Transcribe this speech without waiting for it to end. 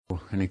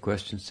Any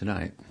questions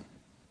tonight?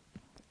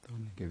 Let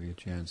me give you a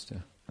chance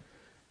to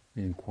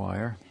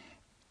inquire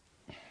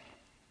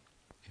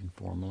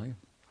informally.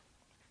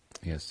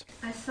 Yes.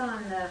 I saw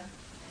on the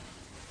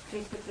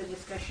Facebook the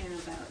discussion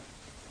about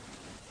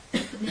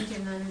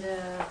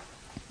Nityananda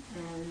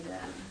and,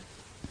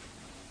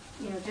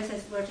 just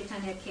as Lord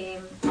Chaitanya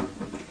came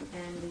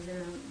and is in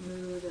the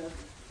mood of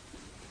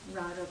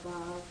Radha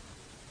Bhav,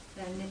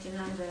 then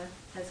Nityananda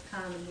has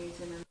come and he's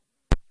in a.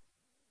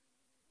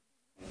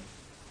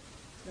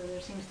 So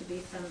there seems to be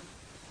some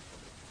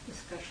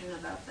discussion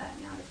about that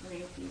now. I was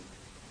wondering if you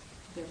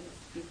could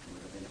speak a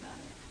little bit about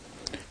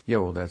it. Yeah,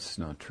 well, that's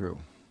not true.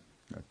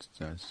 That's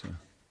a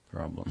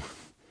problem.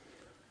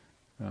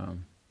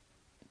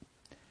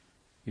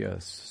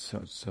 Yes,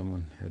 so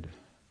someone had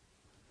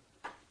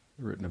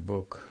written a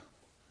book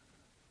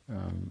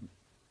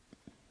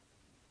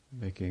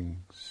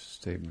making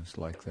statements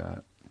like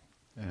that,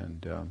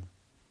 and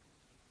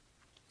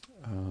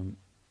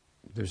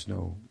there's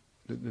no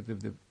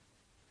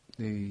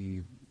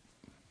the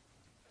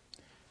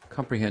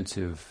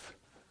comprehensive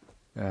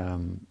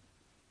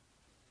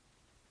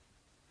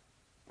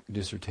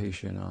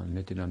dissertation on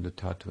Nityananda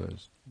Tattva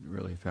is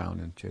really found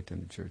in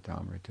Chaitanya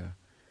Charitamrita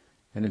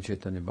and in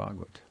Chaitanya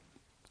Bhagavat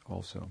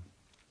also.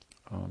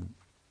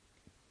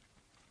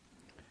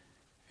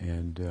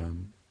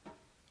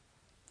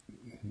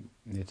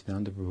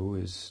 Nityananda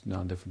Prabhu is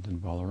not different than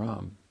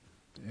Balaram,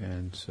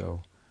 and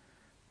so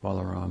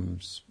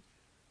Balaram's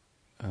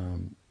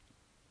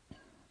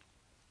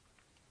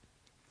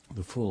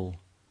the full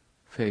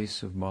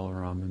face of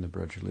Balaram in the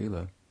Braj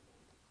Leela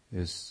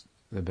is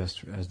the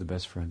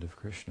best friend of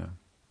Krishna.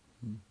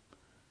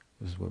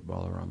 This is what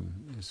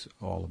Balaram is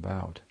all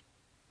about,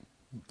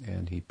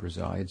 and he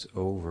presides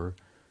over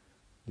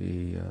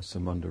the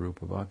Sambandha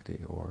Rupa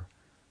Bhakti, or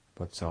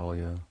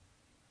Vatsalya,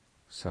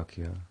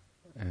 Sakhya,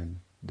 and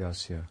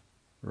Dasya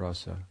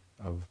Rasa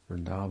of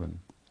Vrindavan.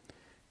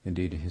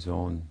 Indeed, his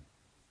own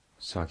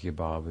Sakhya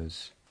Bhav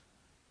is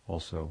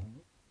also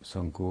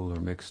Sankul,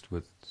 or mixed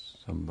with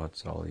some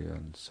Vatsalya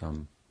and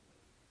some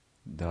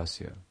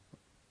Dasya.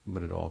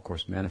 But it all, of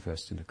course,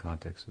 manifests in the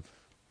context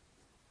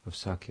of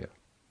Sakhya.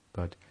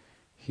 But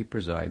he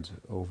presides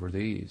over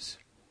these.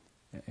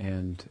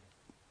 And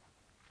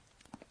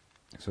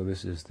so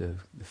this is the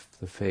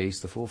face,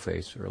 the full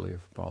face, really,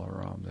 of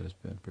Balaram that has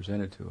been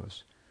presented to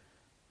us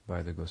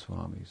by the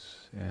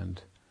Goswamis.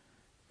 And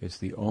it's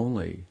the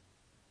only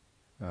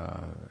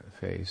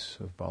face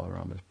of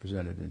Balaram that's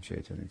presented in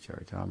Chaitanya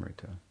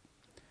Charitamrita.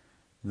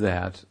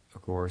 That,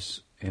 of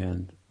course,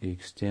 and the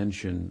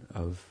extension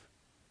of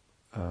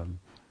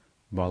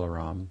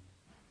Balaram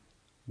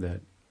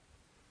that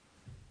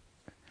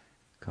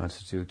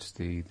constitutes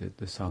the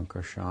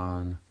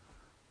Sankarshan,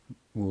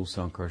 Mool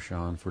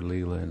Sankarshan for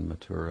Leela in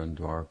Mathura and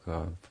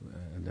Dwarka,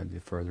 and then the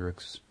further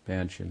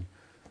expansion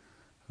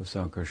of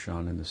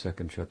Sankarshan in the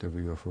second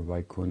Chaturvyuha for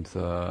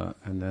Vaikuntha,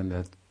 and then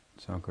that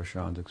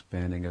Sankarshan is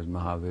expanding as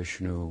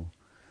Mahavishnu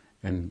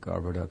and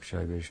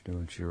Garbhodakshay Vishnu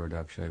and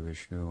Shirodakshay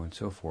Vishnu and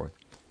so forth.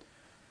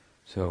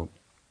 So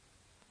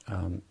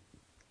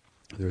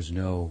there's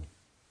no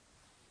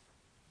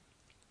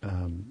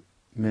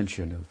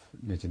mention of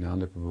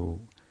Nityananda Prabhu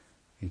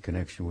in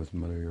connection with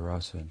Madhurya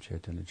Rasa and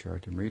Chaitanya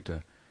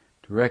Charitamrita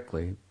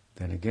directly.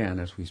 Then again,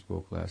 as we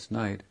spoke last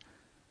night,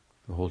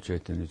 the whole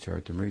Chaitanya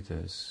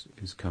Charitamrita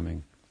is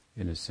coming,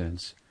 in a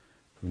sense,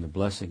 from the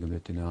blessing of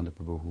Nityananda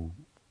Prabhu,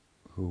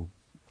 who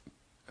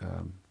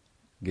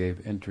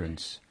gave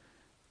entrance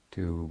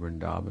to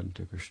Vrindavan,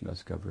 to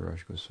Krishnadas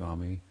Kaviraj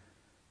Goswami,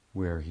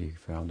 where he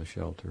found the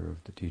shelter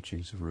of the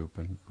teachings of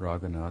Rupa and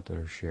Raghunath that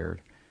are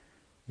shared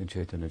in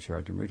Chaitanya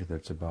Charitamrita,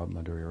 that's about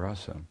Madhurya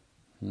Rasa.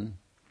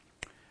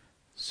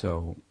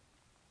 So,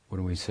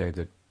 when we say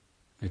that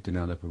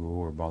Nityananda Prabhu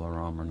or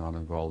Balaram are not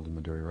involved in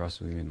Madhurya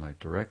Rasa, we mean like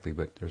directly,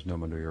 but there's no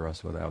Madhurya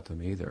Rasa without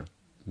them either,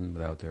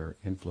 without their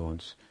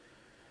influence.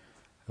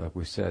 Like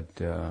we said,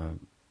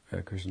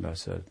 Krishnadas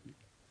said,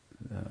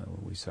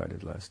 we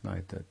cited last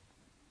night, that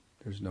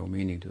there's no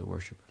meaning to the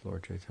worship of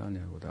Lord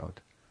Chaitanya without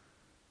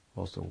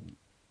also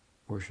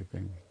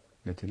worshipping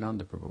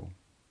Nityananda Prabhu.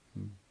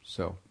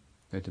 So,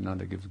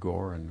 Nityananda gives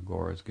Gaur, and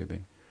Gaur is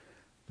giving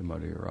the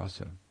Madhurya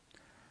Rasa.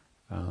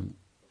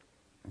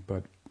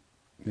 But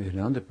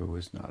Nityananda Prabhu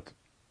is not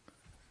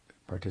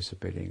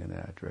participating in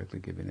that, directly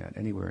giving that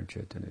anywhere in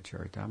Chaitanya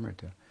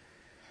Charitamrita.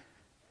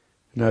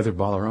 Neither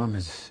Balaram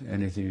has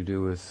anything to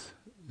do with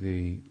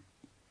the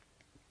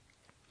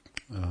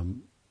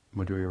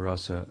Madhurya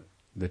Rasa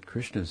that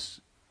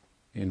Krishna's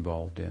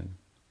involved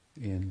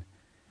in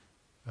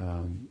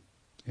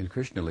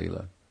Krishna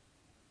Leela.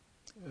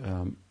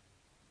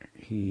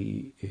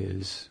 He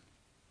is,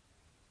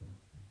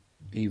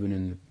 even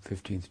in the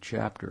 15th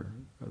chapter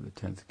of the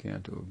 10th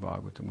canto of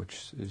Bhagavatam,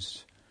 which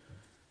is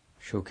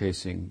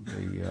showcasing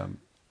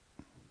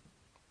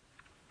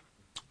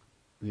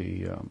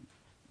the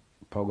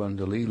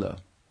Pauganda Leela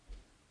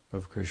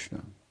of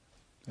Krishna,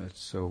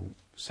 that's so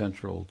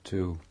central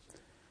to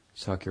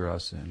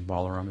Sakhya-rasa, and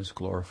Balaram is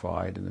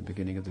glorified in the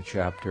beginning of the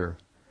chapter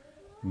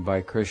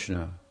by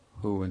Krishna,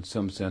 who in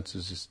some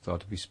senses is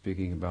thought to be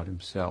speaking about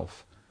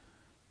himself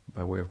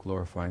by way of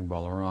glorifying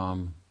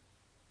Balaram,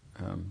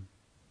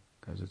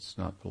 because it's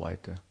not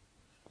polite to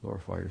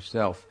glorify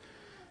yourself.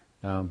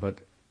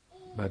 But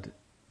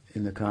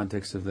in the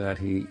context of that,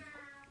 he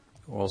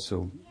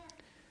also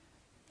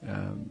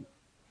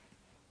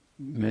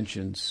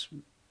mentions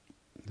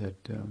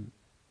that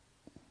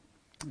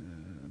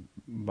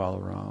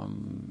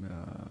Balaram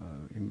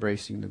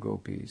embracing the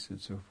gopis and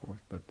so forth.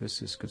 But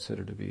this is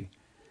considered to be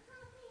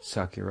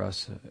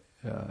Sakyarasa,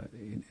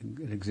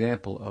 an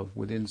example of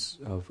within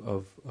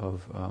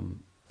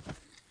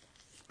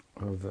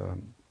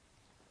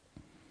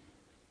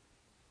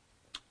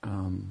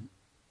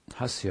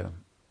Hasya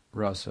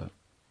Rasa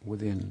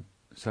within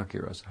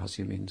Sakyarasa.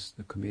 Hasya means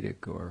the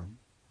comedic or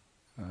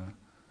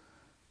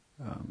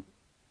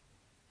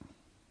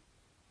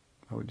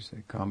how would you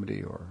say,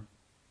 comedy or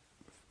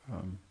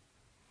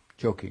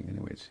joking.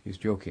 Anyways, he's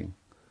joking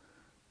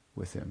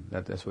with him.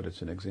 That's what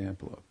it's an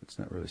example of. It's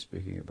not really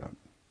speaking about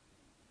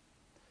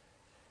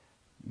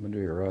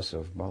Madhurya Rasa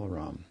of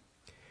Balaram.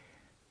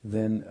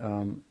 Then,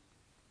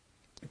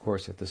 of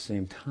course, at the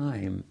same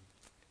time,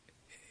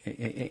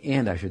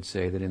 and I should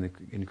say that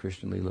in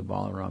Krishna Lila,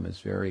 Balaram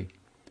is very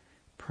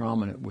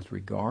prominent with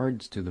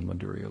regards to the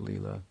Madhurya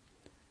Lila,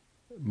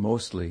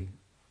 mostly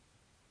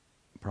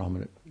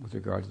prominent with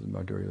regard to the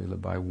Madhurya Lila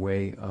by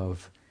way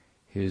of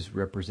his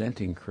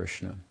representing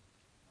Krishna.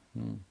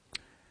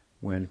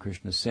 When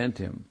Krishna sent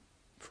him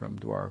from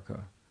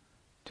Dwarka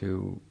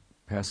to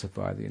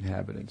pacify the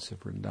inhabitants of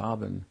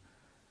Vrindavan,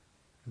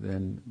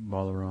 then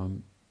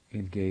Balaram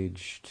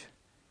engaged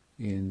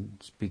in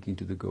speaking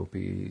to the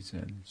gopis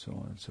and so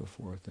on and so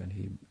forth, and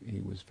he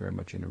was very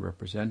much in a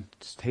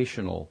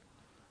representational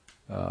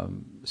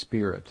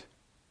spirit.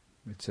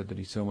 It said that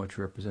he so much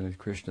represented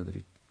Krishna that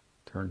he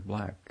turned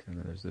black, and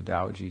there's the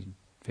Dauji,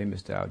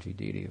 famous Dauji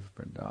deity of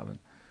Vrindavan,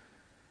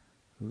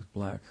 who's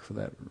black for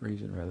that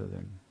reason rather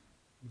than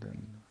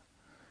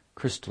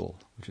crystal,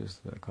 which is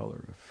the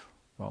color of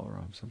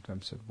Balaram.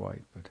 Sometimes said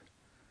white, but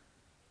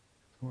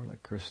it's more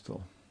like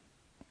crystal.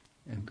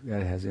 And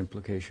that has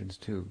implications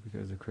too,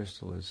 because the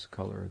crystal is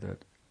color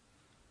that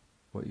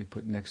what you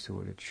put next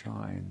to it, it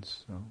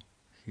shines. So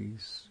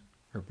he's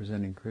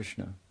representing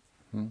Krishna.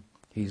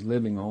 He's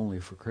living only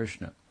for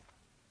Krishna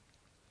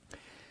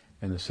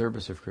and the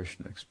service of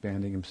Krishna,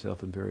 expanding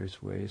himself in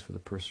various ways for the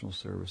personal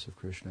service of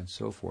Krishna and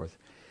so forth.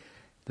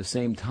 At the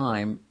same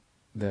time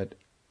that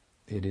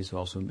it is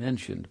also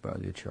mentioned by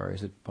the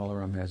Acharyas that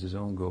Balaram has his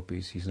own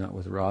gopis. He's not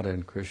with Radha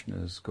and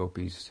Krishna's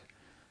gopis,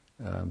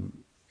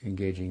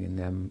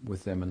 engaging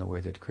with them in the way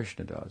that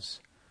Krishna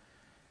does.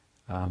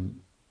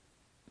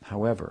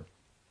 However,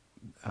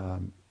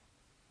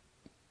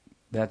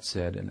 that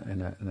said,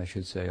 and I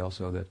should say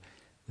also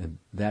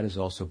that is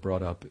also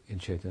brought up in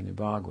Chaitanya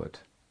Bhagavat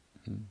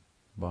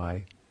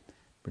by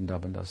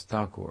Vrindavan Das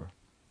Thakur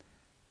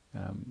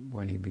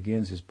when he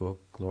begins his book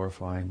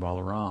glorifying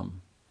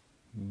Balaram,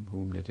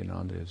 whom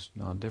Nityananda is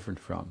not different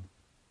from.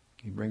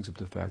 He brings up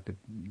the fact that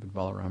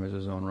Balaram has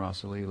his own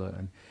Rasa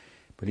Leela,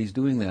 but he's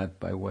doing that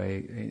by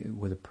way,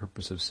 with a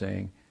purpose of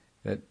saying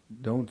that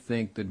don't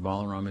think that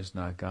Balaram is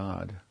not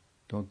God.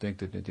 Don't think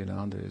that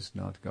Nityananda is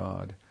not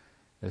God,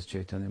 as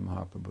Chaitanya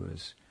Mahaprabhu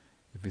is.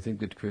 If you think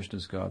that Krishna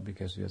is God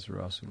because he has the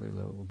Rasa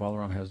Leela, well,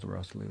 Balaram has the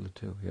Rasa Leela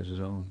too. He has his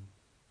own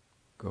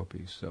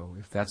gopis. So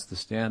if that's the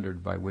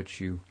standard by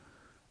which you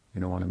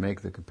want to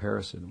make the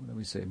comparison, then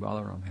we say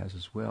Balaram has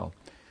as well.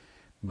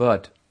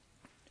 But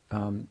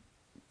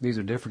these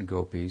are different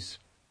gopis,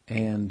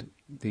 and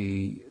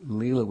the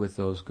Leela with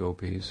those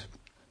gopis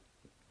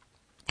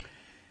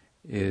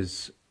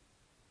is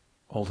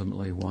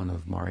ultimately one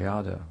of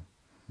Maryada,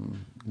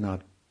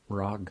 not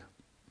Rag.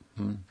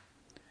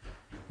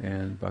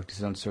 And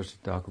Bhaktisiddhanta Saraswati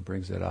Thakur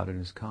brings that out in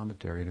his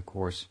commentary. And of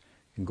course,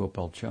 in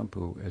Gopal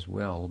Champu as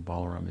well,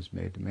 Balaram is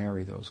made to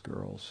marry those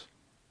girls.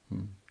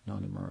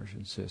 Nanda Maharaj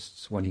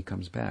insists when he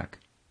comes back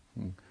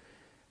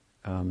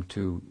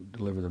to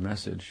deliver the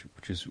message,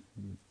 which is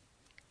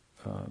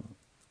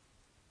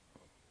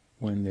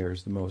when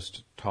there's the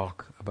most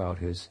talk about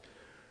his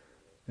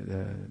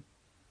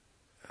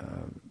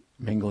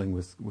mingling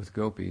with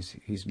gopis,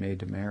 he's made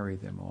to marry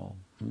them all.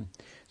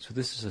 So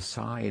this is a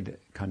side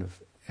kind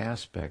of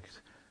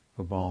aspect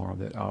of Balaram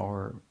that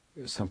our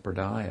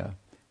sampradaya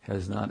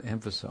has not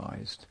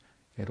emphasized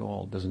at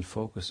all, doesn't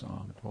focus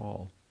on at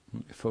all.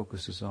 It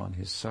focuses on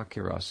his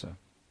Sakyarasa.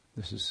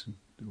 This is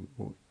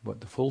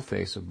what the full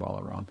face of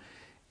Balaram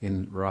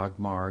in Rag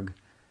Marg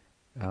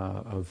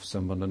of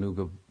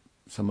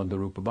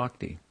Sambandharupa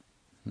Bhakti.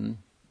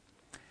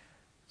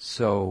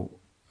 So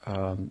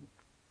then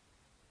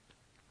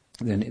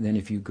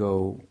if you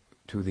go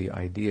to the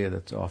idea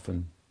that's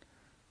often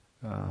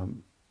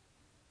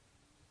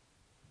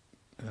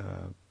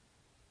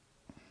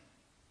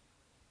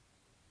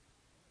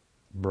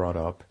brought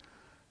up,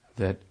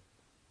 that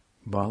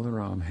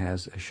Balaram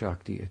has a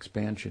Shakti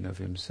expansion of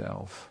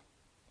himself,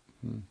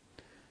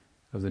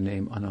 of the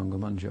name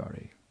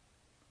Anangamanjari.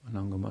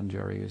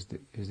 Anangamanjari is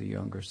the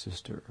younger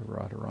sister of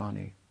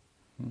Radharani.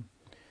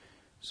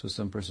 So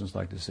some persons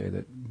like to say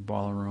that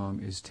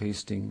Balaram is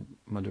tasting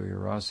Madhurya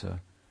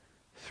Rasa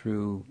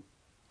through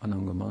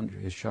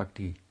Anangamanjari, his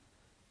Shakti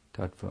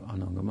Tattva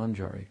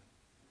Anangamanjari.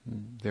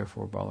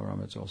 Therefore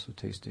Balaram is also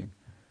tasting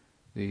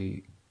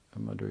the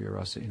Madhurya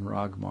Rasa in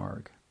Rag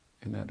Marg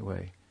in that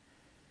way.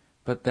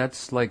 But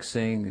that's like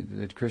saying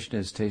that Krishna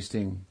is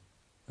tasting,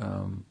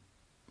 Madhurya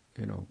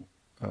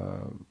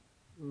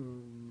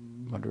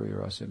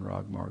Rasa in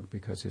Rag Marg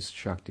because his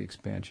Shakti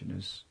expansion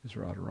is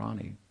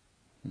Radharani.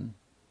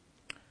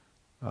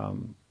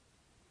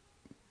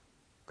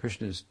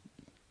 Krishna is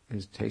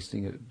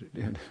tasting it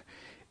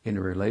in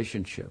a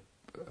relationship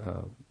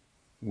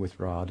with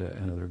Radha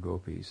and other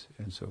gopis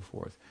and so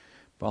forth.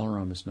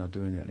 Balaram is not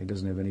doing that. He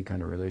doesn't have any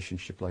kind of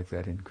relationship like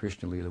that in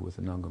Krishna Lila with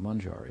Ananga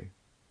Manjari.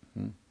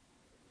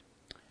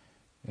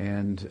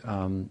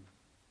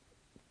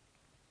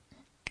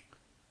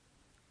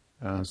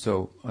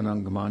 So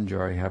Ananga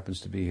Manjari happens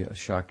to be a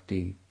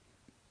Shakti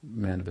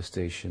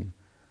manifestation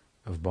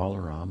of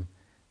Balaram,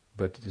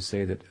 but to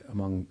say that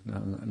among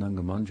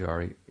Ananga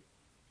Manjari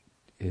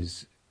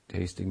is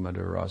tasting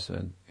Madhurya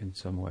Rasa in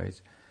some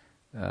ways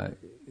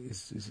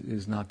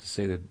is not to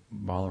say that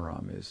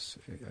Balaram is.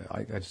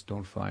 I just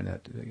don't find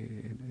that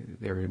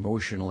their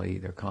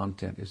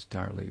content is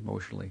entirely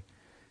emotionally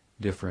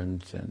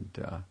different, and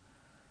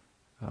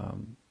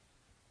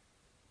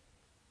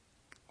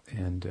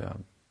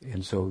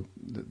so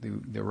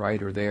the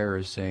writer there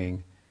is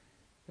saying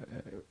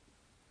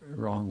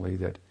wrongly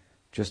that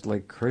just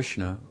like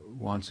Krishna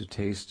wants to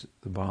taste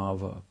the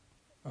bhava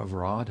of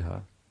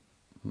Radha,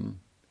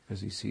 because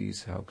he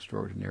sees how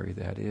extraordinary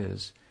that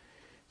is,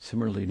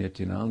 similarly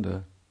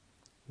Nityananda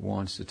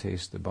wants to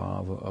taste the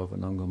bhava of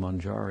Ananga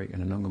Manjari,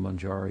 and Ananga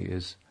Manjari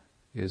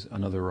is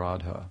another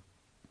Radha.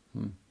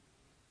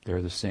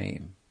 They're the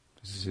same.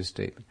 This is his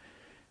statement.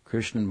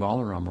 Krishna and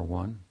Balaram are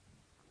one.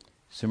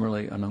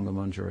 Similarly, Ananga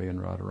Manjari and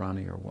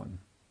Radharani are one.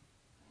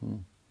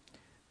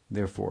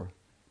 Therefore,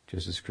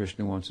 just as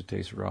Krishna wants to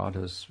taste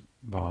Radha's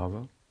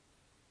bhava,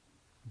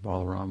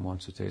 Balaram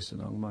wants to taste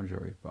Ananga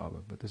Manjari's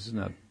bhava. But this is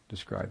not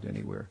described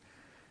anywhere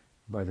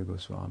by the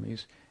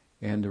Goswamis.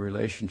 And the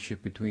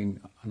relationship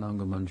between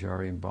Ananga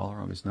Manjari and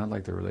Balaram is not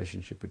like the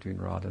relationship between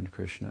Radha and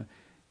Krishna.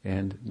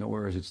 And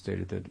nowhere is it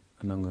stated that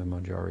Ananga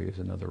Manjari is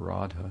another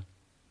Radha.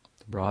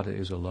 Radha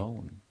is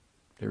alone.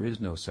 There is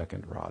no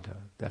second Radha.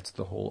 That's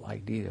the whole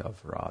idea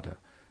of Radha.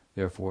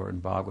 Therefore,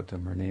 in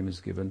Bhagavatam, her name is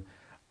given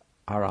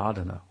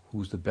Aradhana,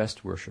 who's the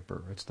best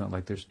worshipper. It's not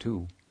like there's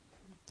two.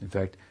 In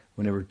fact,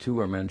 whenever two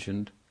are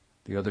mentioned,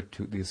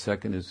 the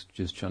second is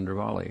just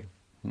Chandravali.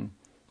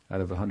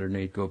 Out of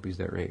 108 gopis,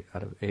 there are 8.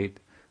 Out of 8,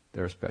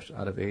 there are special.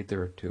 Out of 8,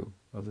 there are 2.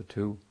 Of the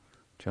 2,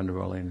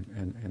 Chandravali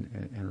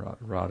and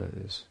Radha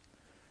is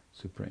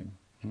supreme.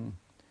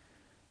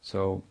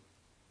 So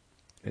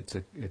it's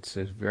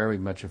a very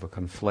much of a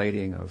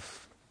conflating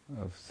of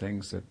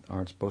things that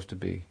aren't supposed to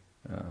be,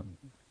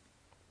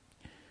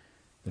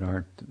 that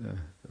aren't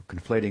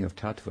conflating of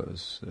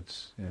tattvas.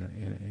 That's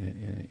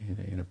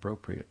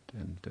inappropriate,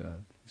 and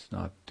it's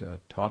not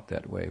taught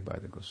that way by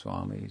the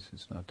Goswamis.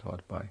 It's not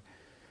taught by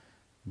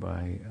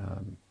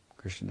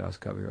Krishnadas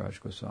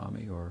Kaviraj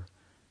Goswami or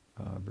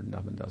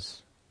Vrindavan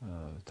Das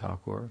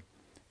Thakur,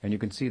 and you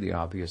can see the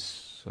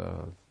obvious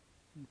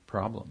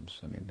problems.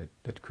 I mean,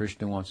 that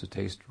Krishna wants to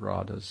taste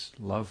Radha's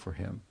love for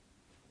him.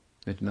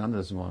 Nityananda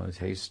doesn't want to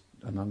taste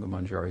Ananga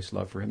Manjari's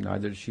love for him,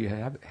 neither does she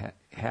have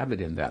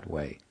it in that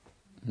way.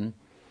 And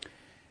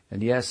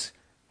yes,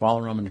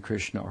 Balaram and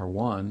Krishna are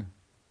one,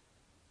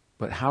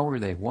 but how are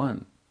they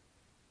one?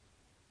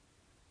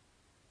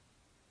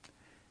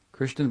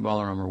 Krishna and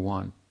Balaram are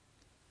one.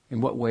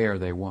 In what way are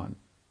they one?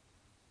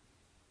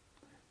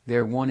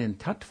 They're one in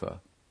tattva.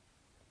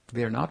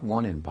 They're not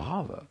one in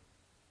bhava.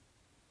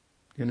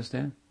 You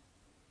understand?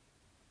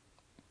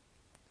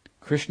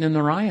 Krishna and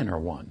Narayan are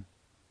one.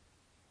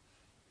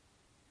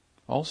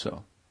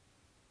 Also.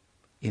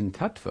 In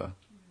tattva,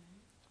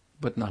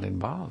 but not in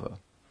bhava.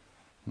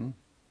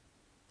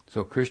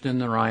 So Krishna and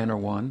Narayan are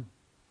one.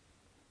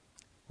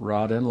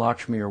 Radha and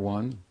Lakshmi are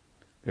one.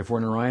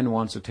 Therefore Narayan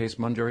wants to taste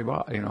Manjari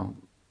Bhava,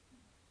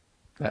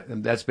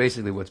 that's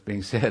basically what's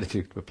being said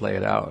to play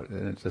it out,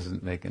 and it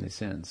doesn't make any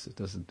sense.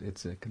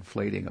 It's a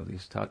conflating of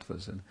these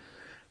tattvas in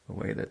a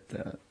way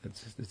that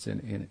it's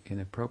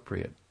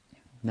inappropriate.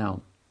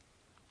 Now,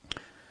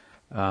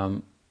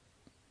 and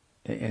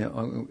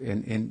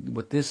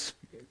what this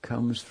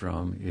comes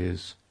from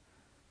is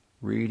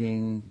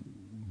reading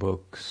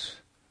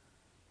books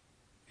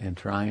and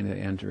trying to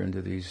enter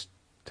into these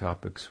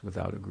topics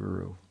without a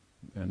guru.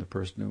 And the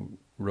person who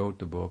wrote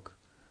the book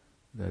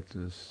that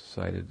is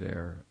cited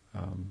there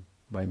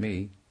by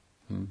me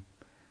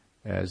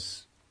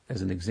as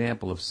an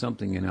example of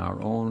something in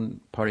our own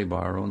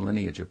paribar, our own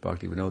lineage of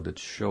Bhaktivinoda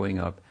that's showing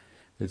up,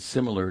 that's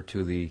similar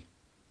to the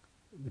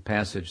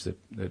passage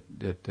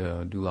that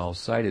Dulal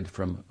cited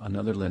from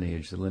another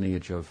lineage, the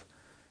lineage of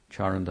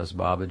Charandas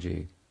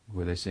Babaji,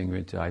 where they sing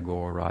Nitai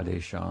Gaur,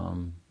 Radhe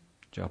Sham,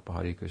 Japa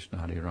Hare Krishna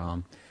Hare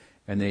Ram,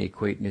 and they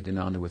equate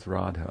Nityananda with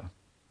Radha.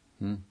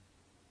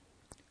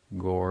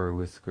 Gaur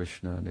with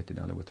Krishna,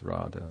 Nityananda with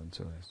Radha, and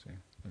so I say.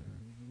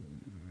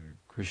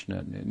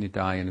 Krishna,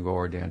 Nitai and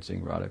Gaur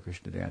dancing, Radha,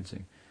 Krishna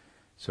dancing.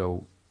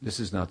 So this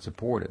is not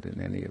supported in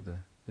any of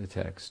the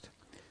text.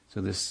 So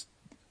this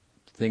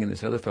thing in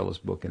this other fellow's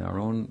book, in our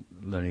own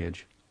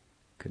lineage,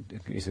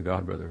 he's a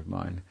godbrother of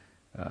mine,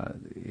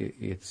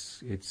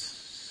 it's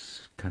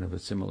kind of a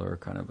similar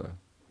kind of a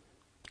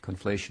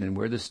conflation. And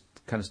where this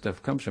kind of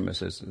stuff comes from,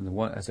 as I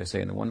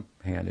say, in the one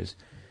hand is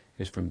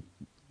from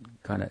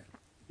kind of,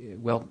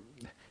 well,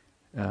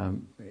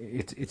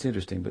 it's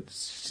interesting, but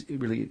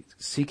really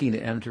seeking to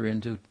enter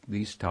into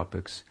these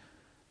topics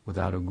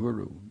without a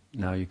guru.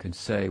 Now you can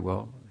say,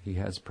 well, he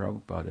has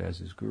Prabhupada as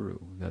his guru.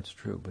 That's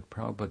true, but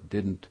Prabhupada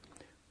didn't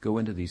go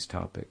into these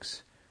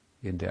topics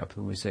in depth.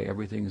 When we say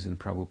everything's in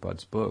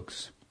Prabhupada's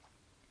books,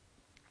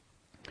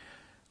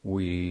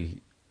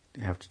 we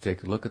have to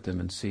take a look at them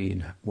and see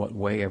in what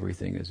way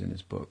everything is in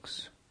his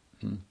books.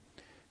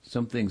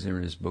 Some things are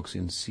in his books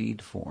in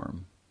seed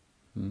form.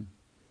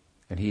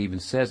 And he even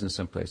says in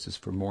some places,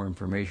 for more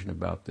information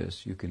about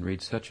this, you can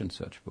read such and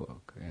such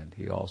book. And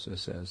he also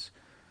says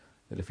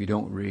that if you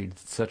don't read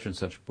such and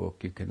such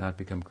book, you cannot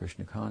become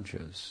Krishna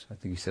conscious. I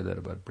think he said that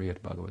about Briyat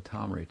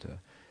Bhagavatamrita,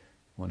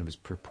 one of his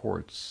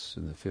purports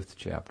in the 5th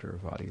chapter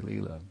of Adi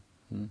Leela,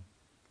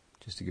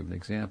 just to give an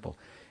example.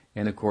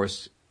 And of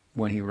course,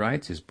 when he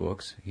writes his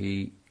books,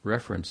 he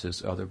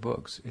references other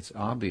books. It's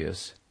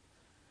obvious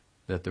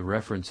that the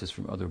references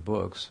from other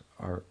books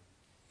are,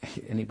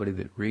 anybody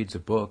that reads a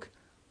book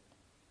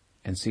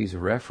and sees a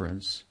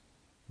reference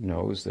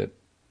knows that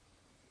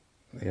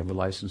they have a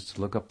license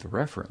to look up the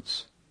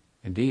reference.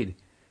 Indeed,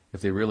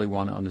 if they really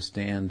want to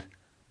understand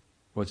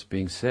what's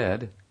being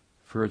said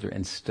further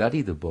and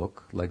study the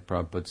book, like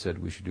Prabhupada said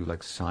we should do,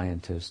 like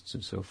scientists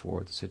and so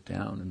forth, sit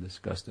down and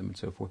discuss them and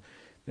so forth,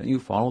 then you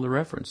follow the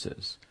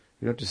references.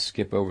 You don't just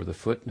skip over the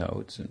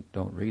footnotes and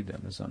don't read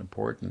them, it's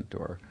unimportant,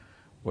 or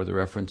the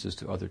references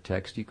to other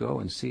texts. You go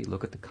and see,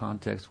 look at the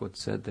context,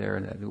 what's said there,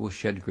 and it will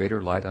shed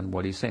greater light on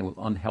what he's saying. It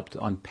will help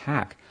to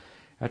unpack.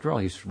 After all,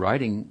 he's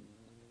writing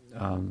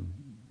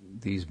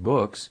these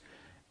books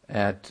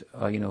at,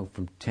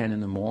 from 10 in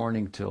the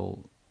morning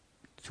till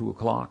 2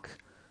 o'clock.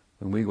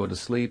 When we go to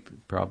sleep,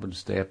 probably would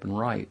stay up and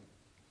write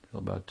till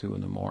about 2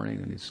 in the morning,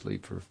 and he'd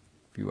sleep for a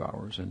few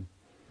hours and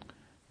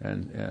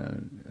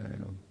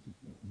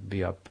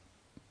be up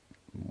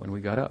when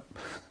we got up.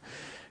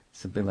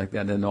 Something like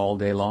that. And then all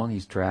day long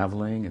he's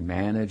traveling and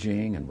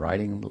managing and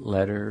writing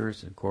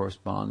letters and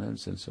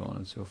correspondence and so on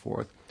and so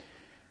forth.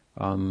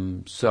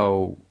 And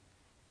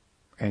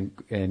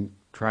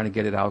trying to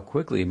get it out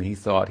quickly. I mean, he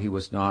thought he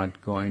was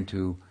not going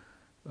to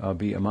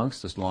be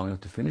amongst us long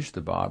enough to finish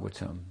the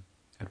Bhagavatam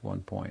at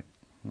one point.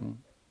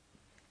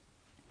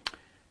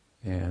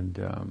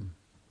 And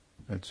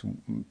that's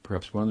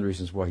perhaps one of the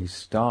reasons why he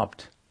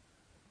stopped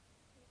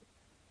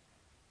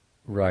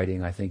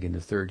writing, I think, in the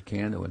 3rd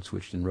canto and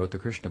switched and wrote the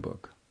Krishna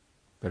book.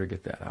 Better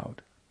get that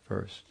out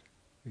first,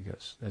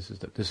 because this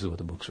is what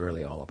the book's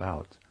really all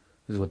about.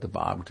 This is what the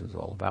Bhagavatam is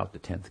all about, the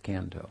 10th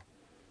canto.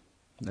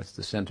 And that's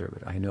the center of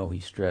it. I know he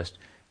stressed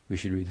we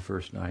should read the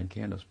first 9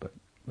 cantos,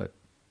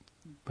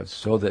 but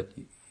so that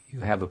you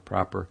have a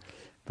proper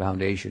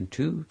foundation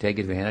to take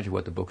advantage of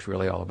what the book's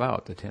really all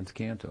about, the 10th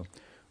canto.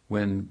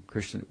 When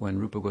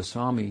Rupa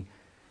Goswami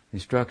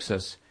instructs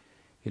us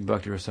in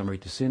Bhakti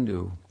Rasamrita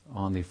Sindhu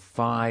on the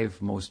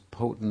 5 most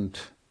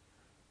potent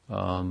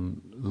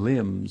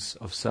limbs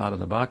of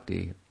sadhana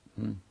bhakti,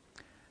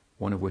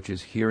 one of which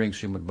is hearing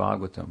Srimad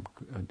Bhagavatam,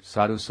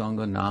 sadhu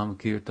sangha, nam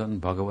kirtan,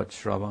 bhagavat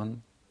shravan.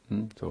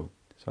 So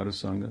sadhu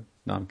sangha,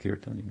 nam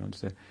kirtan, you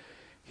understand?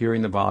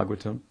 Hearing the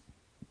Bhagavatam,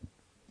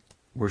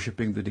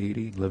 worshipping the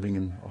deity, living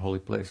in a holy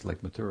place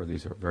like Mathura.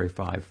 These are very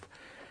five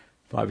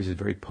is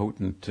very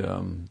potent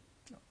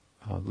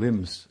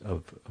limbs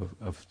of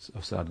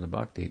sadhana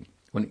bhakti.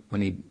 When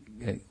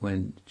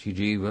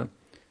Jijiva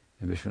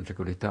and Vishwanath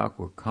Chakravarti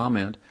Thakur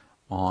comment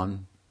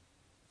on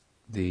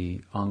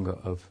the anga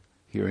of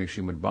hearing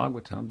Srimad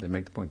Bhagavatam, they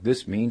make the point,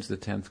 this means the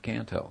 10th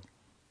canto.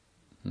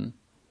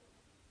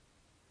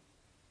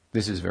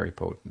 This is very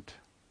potent.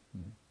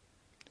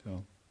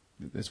 So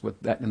that's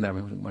what that, and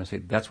when I say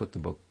that's what the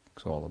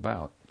book's all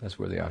about. That's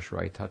where the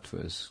Ashraya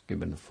Tattva is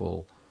given the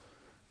full,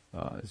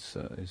 is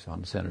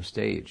on the center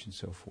stage and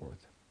so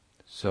forth.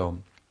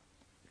 So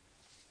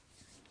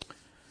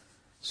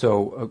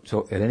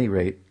at any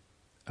rate,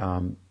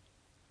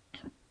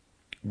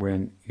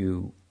 when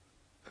you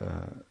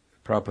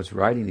Prabhupada's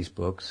writing these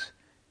books,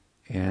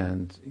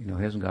 and he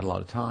hasn't got a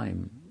lot of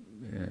time,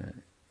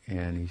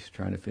 and he's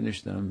trying to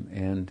finish them,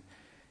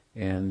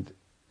 and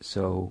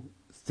so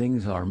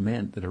things that are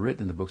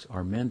written in the books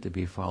are meant to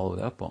be followed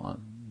up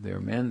on. They're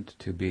meant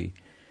to be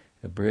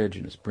a bridge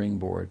and a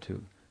springboard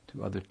to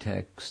other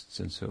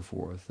texts and so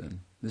forth. And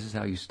this is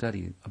how you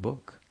study a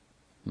book.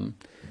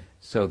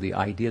 So the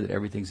idea that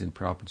everything's in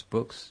Prabhupada's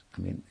books,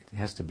 it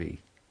has to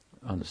be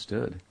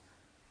understood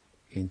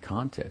in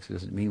context. It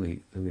doesn't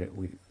mean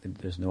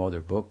there's no other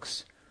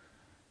books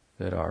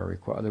that are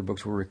required. Other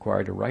books were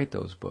required to write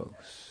those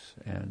books,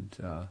 and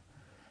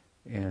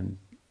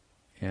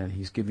And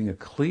he's giving a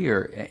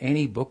clear,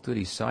 any book that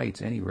he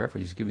cites, any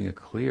reference, he's giving a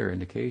clear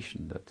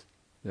indication that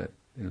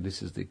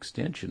this is the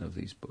extension of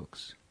these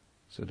books.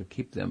 So to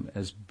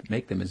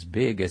make them as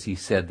big as he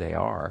said they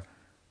are,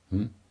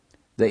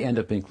 they end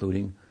up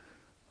including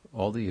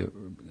all the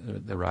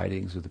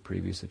writings of the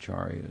previous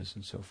acharyas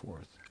and so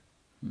forth.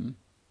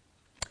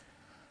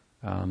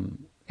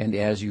 And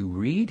as you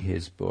read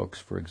his books,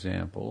 for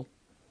example,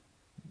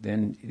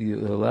 then the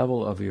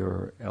level of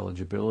your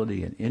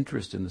eligibility and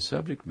interest in the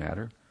subject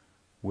matter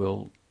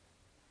will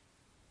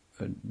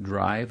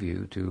drive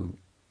you to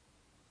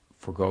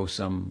forgo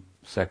some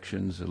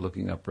sections of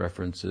looking up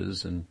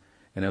references, and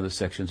other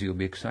sections you'll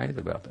be excited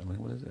about. I mean,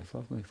 what is that?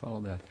 Let me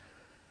follow that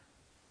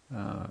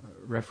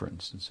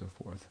reference and so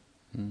forth.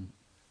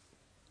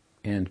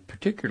 And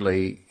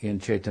particularly in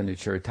Chaitanya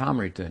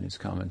Charitamrita, in his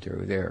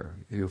commentary there,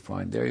 you'll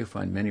find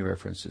many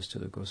references to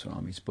the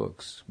Goswami's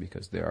books,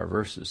 because there are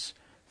verses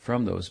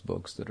from those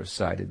books that are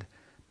cited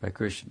by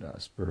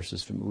Krishnadas,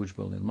 verses from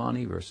Ujjval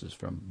Nilmani,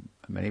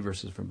 many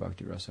verses from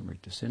Bhakti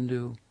Rasamrita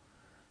Sindhu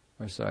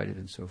are cited,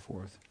 and so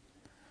forth.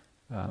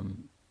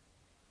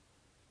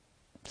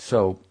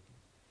 So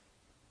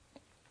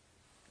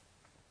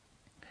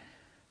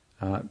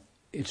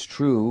it's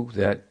true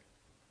that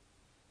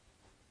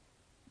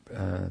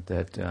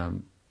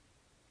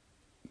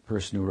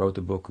person who wrote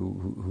the book,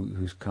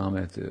 whose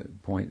comment, the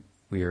point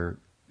we are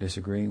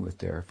disagreeing with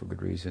there for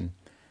good reason,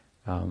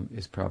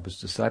 is Prabhupada's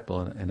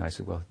disciple, and I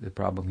said, well, the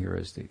problem here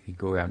is that he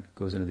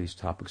goes into these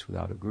topics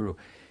without a guru.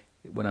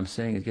 What I'm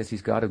saying is, yes,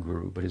 he's got a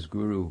guru, but his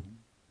guru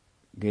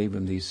gave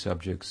him these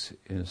subjects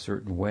in a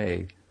certain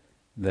way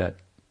that,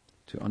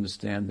 to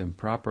understand them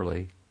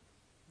properly,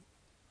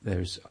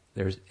 there's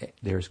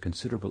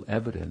considerable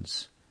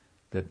evidence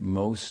that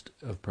most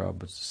of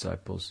Prabhupada's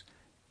disciples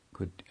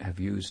could have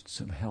used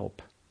some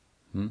help.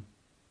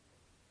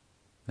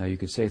 Now you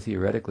could say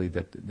theoretically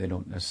that they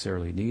don't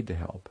necessarily need the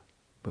help,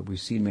 but we've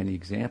seen many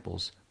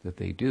examples that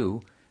they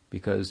do,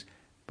 because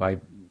by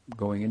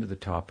going into the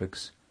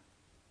topics,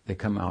 they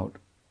come out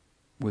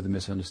with a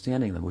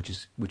misunderstanding of them, which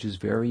is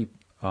very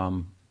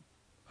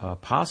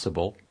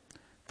possible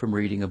from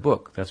reading a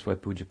book. That's why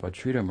Pujapad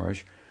Sridhar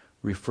Maharaj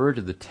referred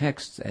to the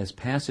texts as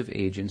passive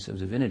agents of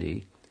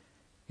divinity,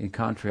 in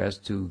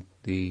contrast to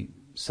the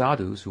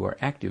sadhus, who are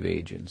active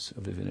agents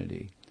of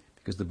divinity,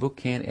 because the book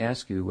can't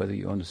ask you whether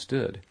you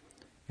understood,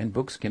 and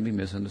books can be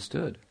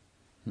misunderstood.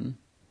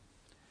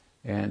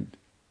 And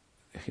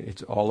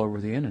it's all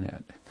over the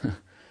internet.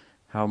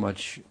 How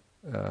much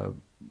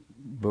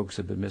books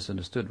have been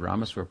misunderstood.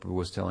 Ramaswara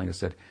was telling us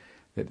that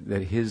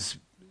his,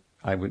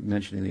 I was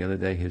mentioning the other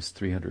day, his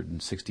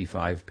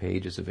 365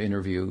 pages of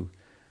interview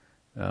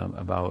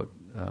about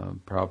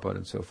Prabhupada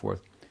and so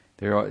forth.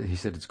 He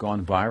said it's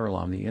gone viral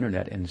on the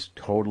internet and it's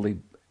totally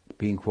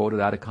being quoted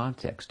out of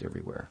context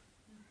everywhere.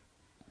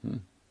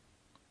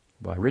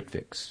 By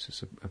Ritviks to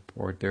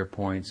support their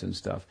points and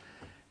stuff.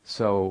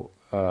 So,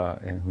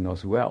 and who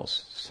knows who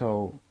else.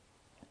 So,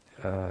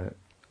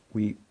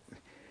 we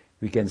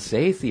can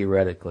say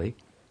theoretically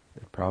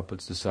that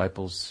Prabhupada's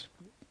disciples,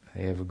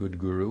 they have a good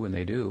guru, and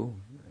they do,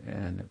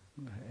 and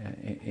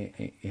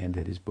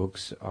that his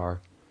books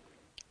are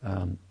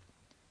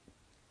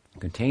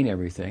contain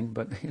everything,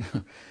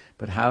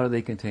 but how do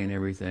they contain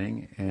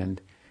everything?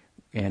 And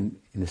in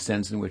the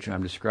sense in which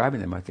I'm describing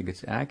them, I think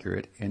it's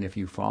accurate. And if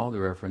you follow the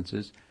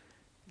references,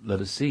 let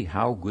us see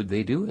how good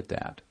they do at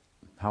that,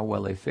 how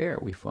well they fare.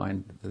 We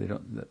find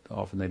that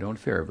often they don't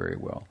fare very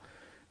well,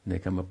 and they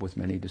come up with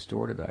many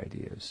distorted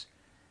ideas.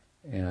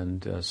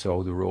 And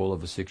so the role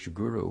of a Siksha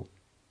Guru,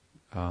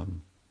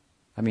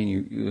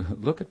 you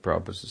look at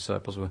Prabhupada's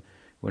disciples,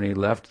 when he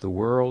left the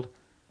world,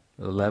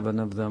 11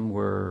 of them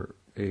were,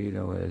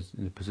 as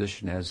in a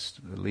position as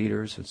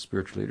leaders, as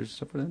spiritual leaders,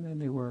 and then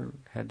they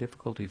had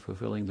difficulty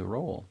fulfilling the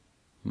role.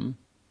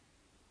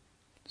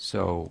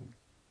 So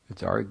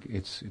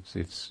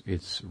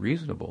it's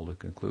reasonable to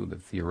conclude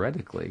that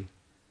theoretically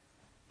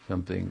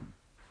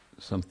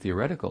some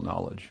theoretical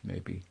knowledge may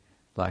be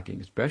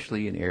lacking,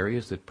 especially in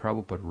areas that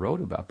Prabhupada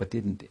wrote about but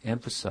didn't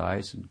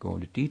emphasize and go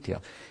into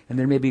detail. And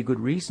there may be good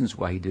reasons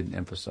why he didn't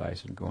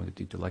emphasize and go into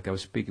detail. Like I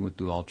was speaking with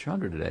Dulal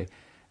Chandra today,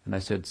 and I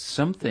said,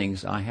 some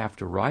things I have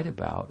to write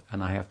about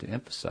and I have to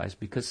emphasize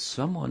because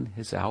someone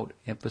is out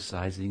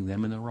emphasizing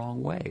them in the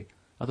wrong way.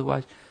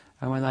 Otherwise,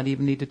 I might not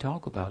even need to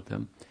talk about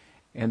them.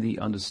 And the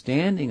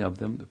understanding of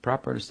them, the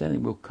proper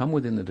understanding, will come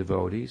within the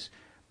devotees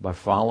by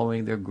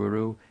following their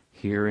guru,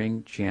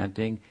 hearing,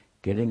 chanting,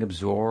 getting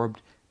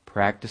absorbed,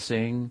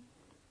 practicing,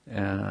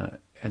 and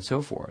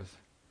so forth.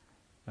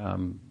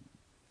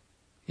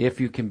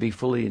 If you can be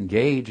fully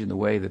engaged in the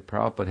way that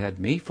Prabhupada had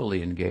me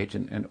fully engaged,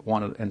 and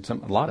wanted, and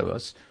a lot of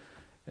us,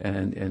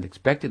 and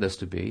expected us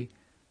to be,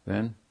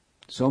 then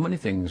so many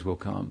things will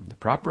come. The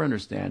proper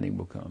understanding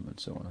will come, and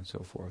so on and so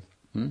forth.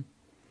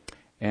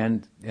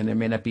 And there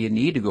may not be a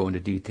need to go into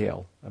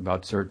detail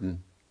about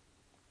certain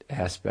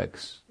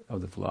aspects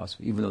of the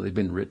philosophy, even though they've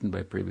been written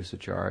by previous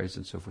acharyas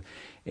and so forth.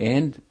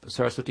 And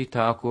Saraswati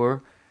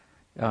Thakur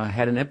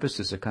had an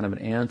emphasis, a kind of an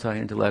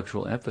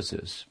anti-intellectual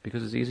emphasis,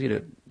 because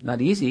it's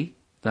not easy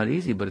not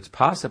easy, but it's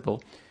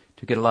possible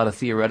to get a lot of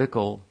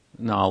theoretical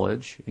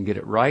knowledge and get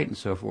it right and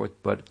so forth,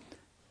 but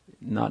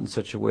not in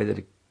such a way that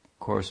it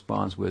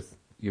corresponds with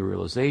your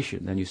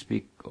realization. Then you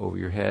speak over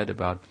your head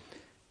about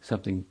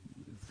something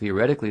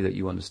theoretically that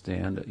you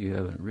understand that you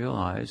haven't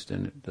realized,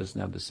 and it doesn't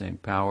have the same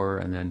power,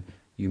 and then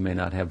you may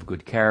not have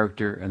good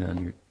character, and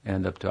then you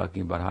end up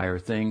talking about higher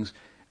things,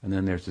 and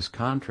then there's this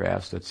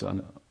contrast that's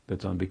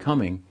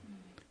unbecoming.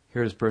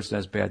 Here this person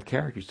has bad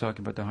character, he's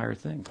talking about the higher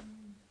thing.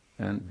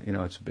 And,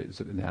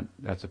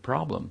 that's a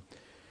problem.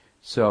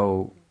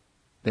 So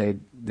they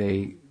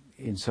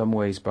in some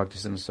ways,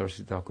 Bhaktisiddhanta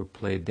Saraswati Thakur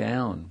played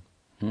down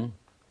the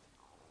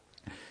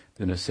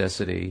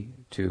necessity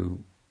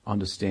to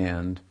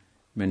understand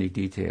many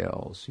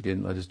details. He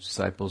didn't let his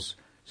disciples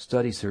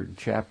study certain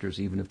chapters,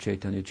 even of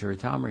Chaitanya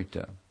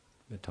Charitamrita,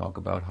 that talk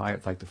about higher,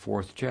 like the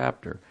fourth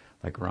chapter,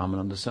 like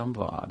Ramananda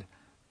Samvad,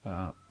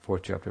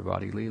 fourth chapter of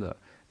Adi Leela,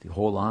 the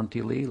whole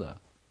Anti Leela.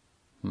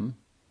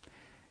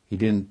 He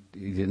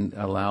didn't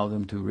allow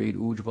them to read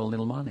Ujjval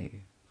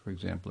Nilmani, for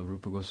example, of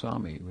Rupa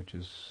Goswami, which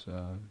is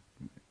a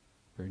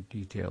very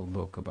detailed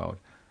book about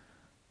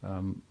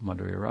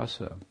Madhurya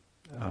Rasa.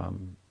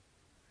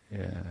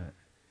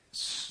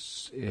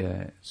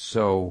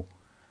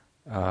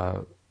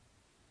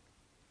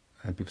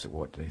 And people say,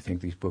 "What? Do they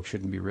think these books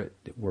shouldn't be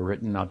were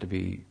written not to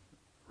be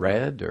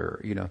read?"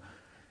 Or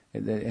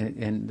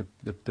and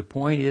the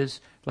point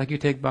is, like you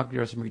take Bhakti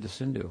Rasamrita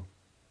Sindhu.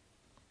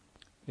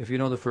 If you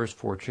know the first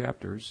 4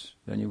 chapters,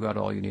 then you've got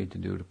all you need to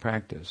do to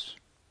practice.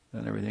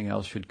 Then everything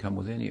else should come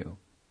within you.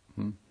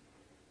 The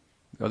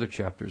other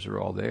chapters are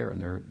all there,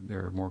 and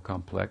they're more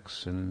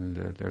complex, and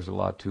there's a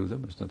lot to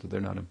them. It's not that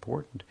they're not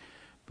important,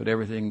 but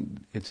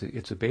everything it's a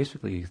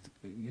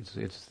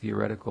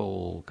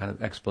theoretical kind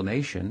of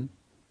explanation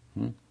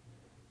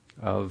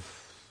of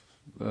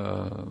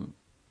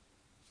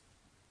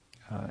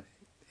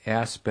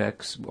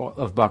aspects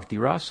of bhakti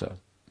rasa.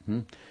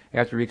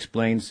 After he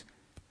explains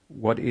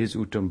what is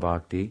Uttam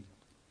Bhakti,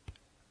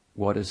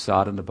 what is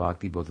Sadhana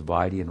Bhakti, both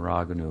Vaidhi and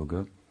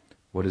Raganuga,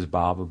 what is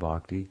Bhava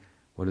Bhakti,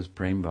 what is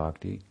Prem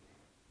Bhakti,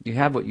 you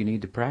have what you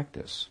need to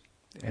practice.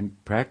 And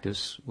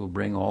practice will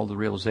bring all the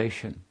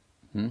realization.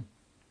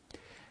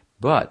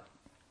 But,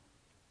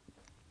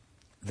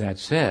 that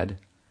said,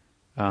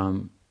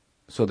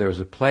 so there's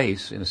a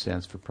place, in a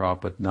sense, for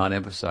Prabhupada not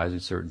emphasizing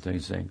certain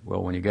things, saying,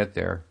 well, when you get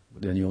there,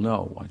 then you'll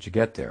know. Once you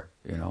get there,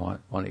 why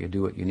don't you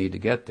do what you need to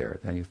get there?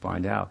 Then you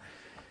find out.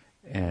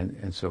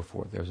 And so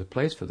forth. There's a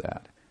place for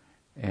that.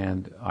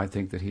 And I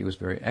think that he was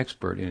very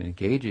expert in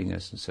engaging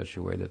us in such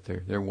a way that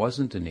there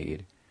wasn't a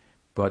need,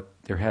 but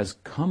there has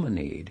come a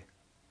need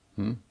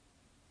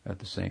at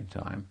the same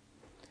time.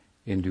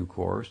 In due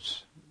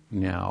course,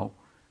 now,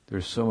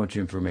 there's so much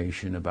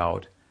information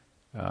about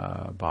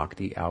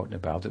bhakti out and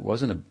about that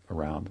wasn't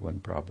around when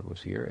Prabhupada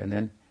was here,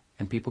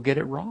 and people get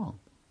it wrong.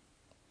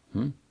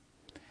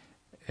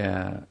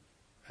 And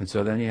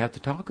so then you have to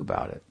talk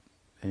about it.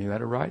 And you got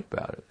to write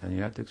about it, and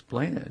you have to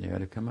explain it, and you got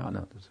to come out.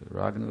 No,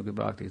 Raganuga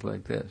Bhakti is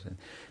like this, and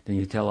then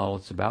you tell all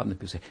it's about, and the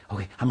people say,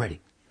 "Okay, I'm ready."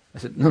 I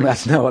said, "No,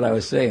 that's not what I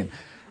was saying.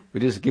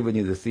 We're just giving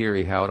you the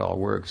theory how it all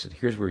works. And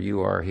here's where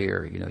you are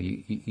here.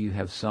 You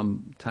have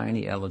some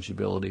tiny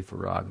eligibility for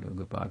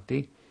Raganuga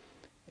Bhakti,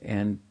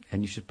 and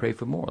you should pray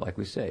for more, like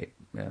we say.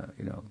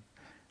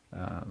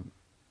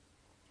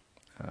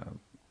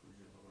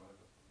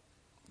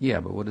 Yeah,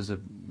 but what is it?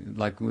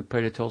 Like we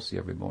pray to Tulsi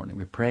every morning.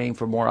 We're praying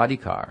for more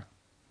adhikar.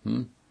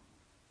 What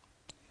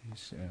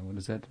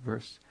is that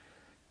verse?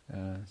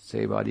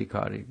 Seva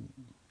adhikari.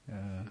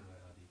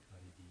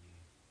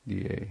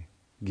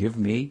 Give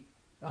me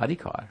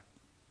adhikar.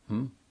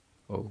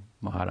 Oh,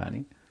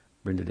 Maharani,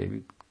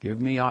 Vrindadevi, give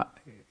me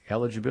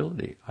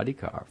eligibility,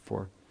 adhikar,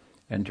 for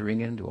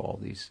entering into all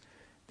these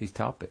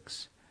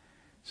topics.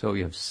 So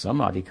you have some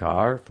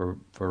adhikar for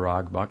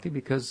Rag Bhakti,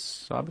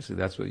 because obviously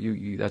that's what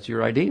that's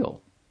your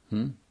ideal.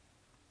 To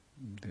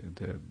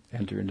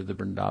enter into the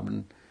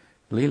Vrindavan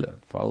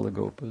Leela, follow the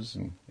Gopas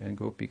and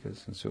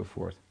Gopikas and so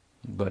forth.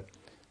 But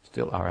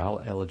still,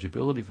 our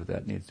eligibility for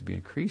that needs to be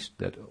increased,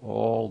 that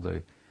all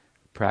the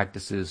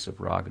practices of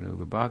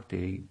Raganuga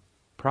Bhakti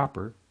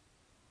proper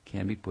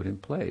can be put in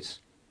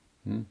place.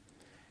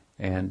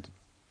 And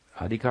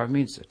adhikar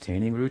means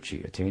attaining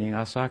ruchi, attaining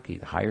asakti,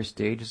 the higher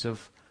stages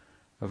of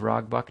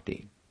Rag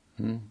Bhakti,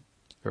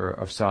 or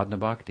of sadhana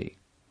bhakti.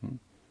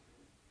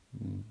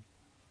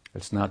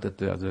 It's not that,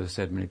 as I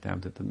said many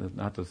times,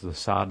 not that the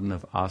sadhana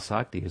of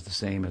asakti is the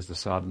same as the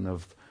sadhana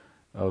of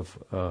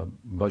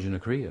bhajana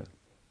kriya.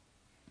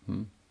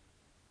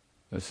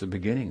 That's the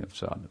beginning of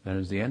sadhana. That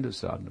is the end of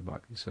sadhana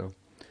bhakti. So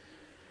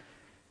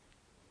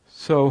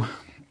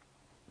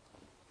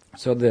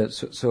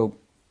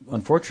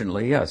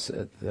unfortunately, yes,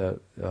 the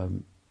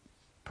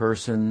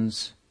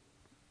persons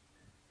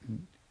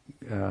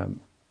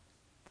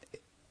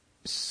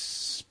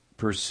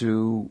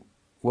pursue.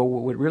 Well,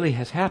 what really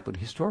has happened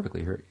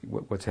historically,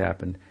 what's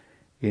happened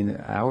in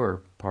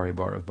our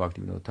Paribhara of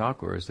Bhaktivinoda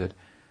Thakur is that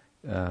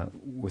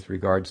with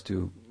regards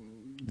to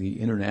the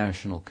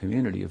international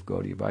community of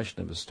Gaudiya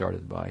Vaishnavas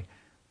started by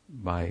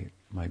my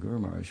Guru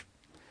Maharaj,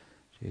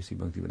 J.C.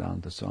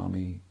 Bhaktivedanta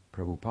Swami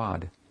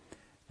Prabhupada,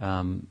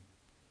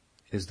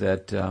 is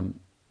that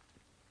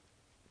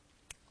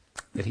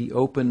that he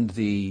opened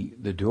the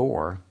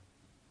door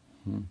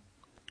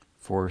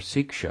for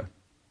Siksha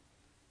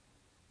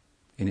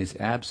in his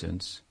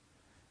absence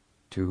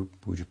to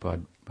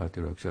Pujapad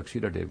Bhakti-Rakshak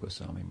Sridhar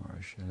Goswami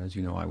Maharaj. And as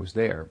you know, I was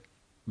there,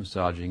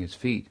 massaging his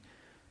feet,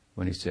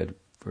 when he said,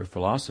 for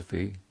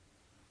philosophy,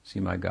 see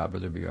my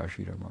godbrother B.R.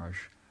 Sridhar Maharaj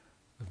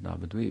of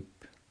Navadvip.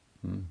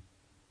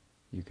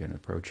 You can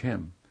approach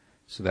him.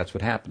 So that's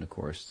what happened, of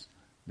course.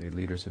 The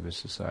leaders of his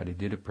society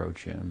did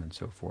approach him and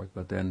so forth,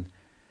 but then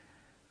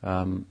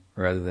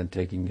rather than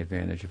taking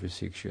advantage of his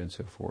Siksha and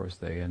so forth,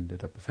 they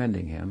ended up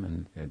offending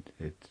him, and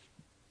it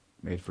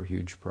made for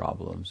huge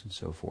problems and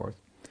so forth.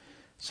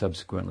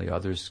 Subsequently,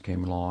 others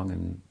came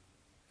along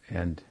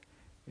and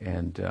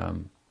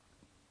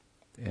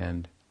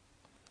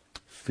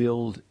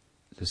filled,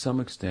 to some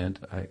extent,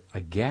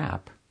 a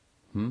gap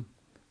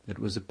that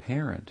was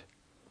apparent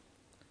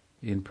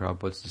in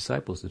Prabhupada's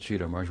disciples that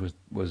Sridhar Maharaj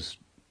was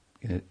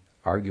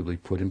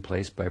arguably put in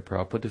place by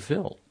Prabhupada to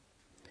fill.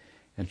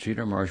 And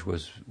Sridhar Maharaj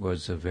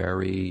was a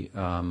very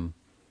kind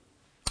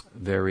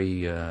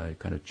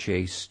of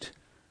chaste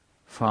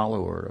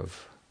follower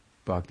of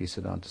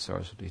Bhaktisiddhanta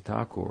Saraswati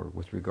Thakur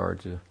with regard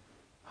to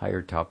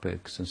higher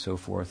topics and so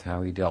forth.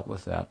 How he dealt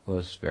with that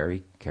was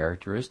very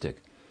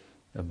characteristic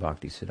of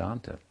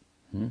Bhaktisiddhanta.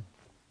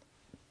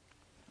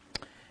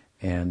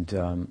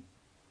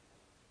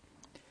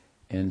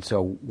 And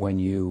so when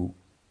you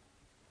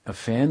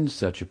offend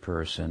such a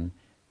person,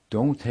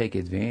 don't take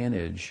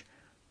advantage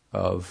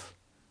of,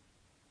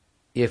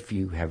 if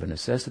you have a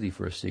necessity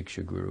for a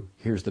Siksha guru,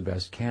 here's the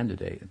best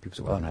candidate. And people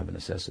say, well, I don't have a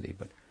necessity.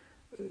 But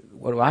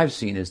what I've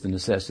seen is the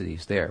necessity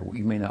is there.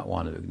 You may not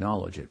want to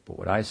acknowledge it, but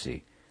what I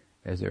see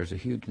is there's a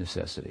huge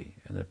necessity.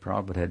 And that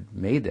Prabhupada had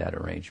made that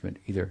arrangement.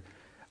 Either,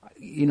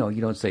 you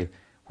don't say,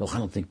 well, I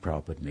don't think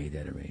Prabhupada made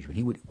that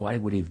arrangement. Why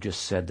would he have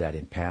just said that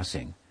in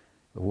passing?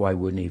 Why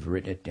wouldn't he have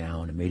written it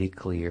down and made it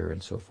clear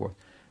and so forth?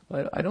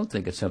 Well, I don't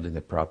think it's something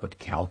that Prabhupada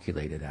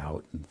calculated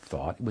out and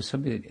thought. It was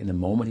something that in the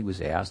moment he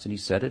was asked and he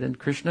said it, and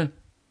Krishna,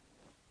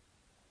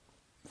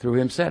 through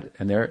him, said it.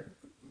 And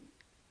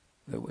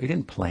he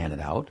didn't plan it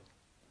out.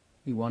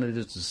 He wanted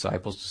his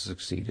disciples to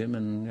succeed him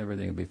and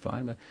everything would be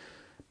fine.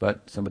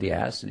 But somebody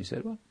asked and he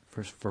said, well,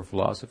 for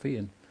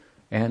philosophy,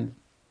 and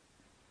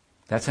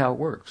that's how it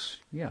works.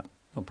 Yeah.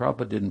 No,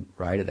 Prabhupada didn't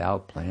write it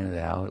out, plan it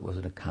out. It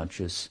wasn't it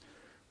was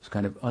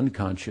kind of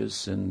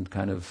unconscious and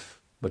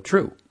but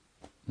true.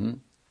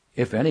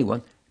 If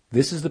anyone,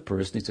 this is the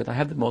person he said, I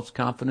have the most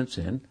confidence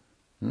in.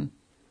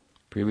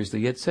 Previously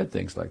he had said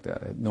things like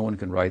that. No one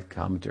can write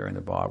commentary on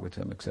the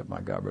Bhagavatam except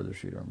my godbrother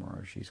Sridhar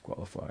Maharaj. He's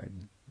qualified.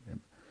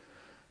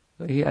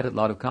 So he had a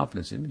lot of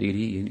confidence in him.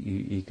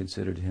 Indeed, he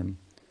considered him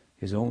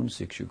his own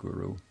Siksha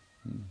guru.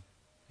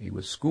 He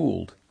was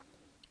schooled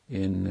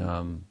in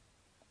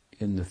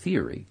the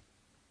theory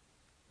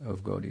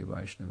of Gaudiya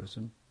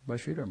Vaishnavism by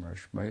Sridhar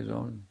Maharaj, by his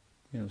own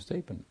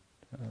statement.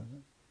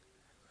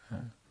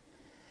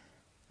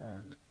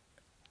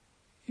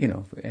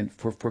 And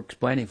for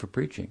explaining, for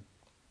preaching,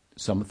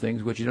 some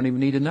things which you don't even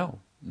need to know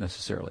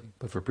necessarily,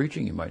 but for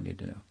preaching you might need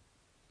to know.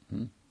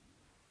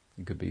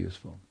 It could be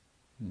useful.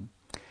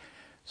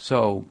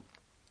 So,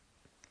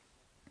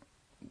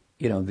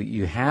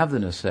 you have the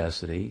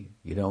necessity,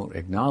 you don't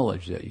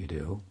acknowledge that you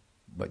do,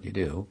 but you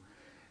do,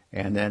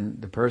 and then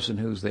the person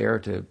who's there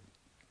to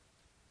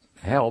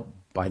help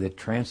by the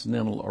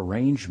transcendental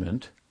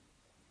arrangement,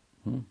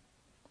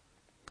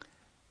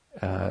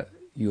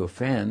 you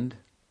offend.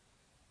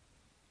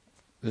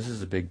 This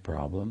is a big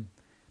problem.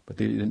 But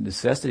the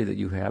necessity that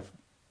you have,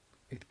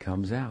 it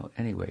comes out.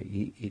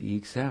 Anyway, it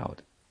ekes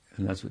out.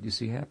 And that's what you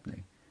see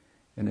happening.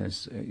 And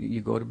as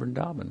you go to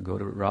Vrindavan, go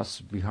to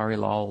Ras Bihari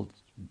Lal's,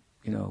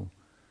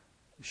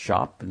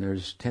 shop, and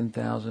there's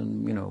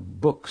 10,000,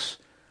 books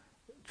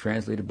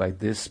translated by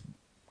this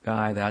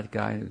guy, that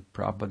guy,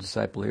 Prabhupada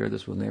disciple here,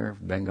 this one there,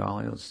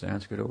 Bengali,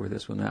 Sanskrit over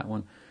this one, that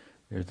one.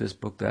 There's this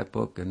book, that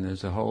book, and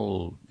there's a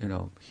whole,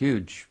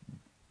 huge,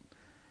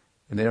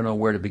 and they don't know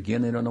where to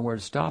begin, they don't know where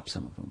to stop,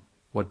 some of them.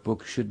 What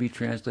books should be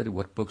translated,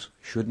 what books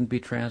shouldn't be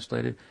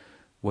translated,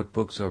 what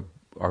books are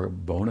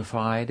bona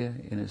fide,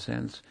 in a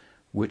sense,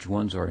 which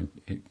ones are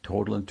in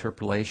total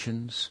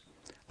interpolations.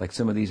 Like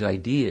some of these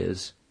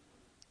ideas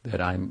that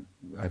I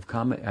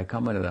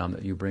commented on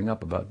that you bring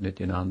up about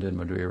Nityananda and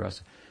Madhurya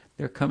Rasa,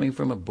 they're coming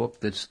from a book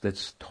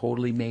that's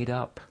totally made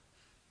up.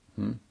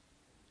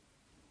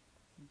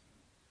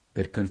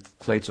 That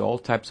conflates all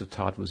types of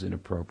tattvas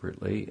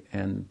inappropriately,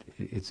 and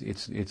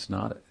it's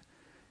not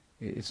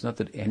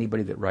that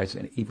anybody that writes,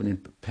 even in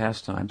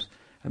past times.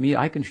 I mean,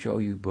 I can show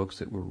you books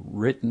that were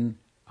written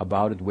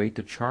about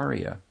Advaita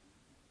Charya,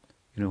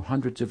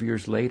 hundreds of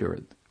years later,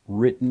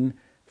 written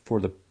for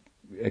the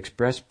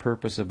express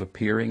purpose of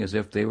appearing as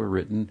if they were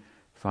written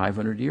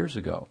 500 years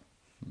ago,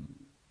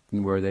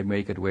 where they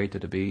make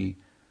Advaita to be,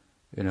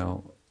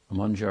 a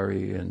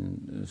manjari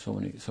and so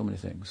many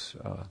things.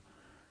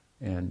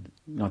 And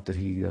not that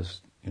he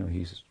does,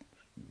 he's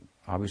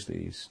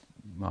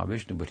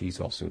Mahavishnu, but he's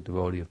also a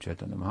devotee of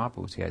Chaitanya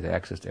Mahaprabhu. So he has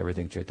access to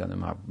everything Chaitanya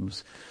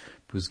Mahaprabhu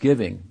was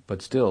giving.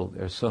 But still,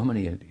 there's so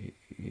many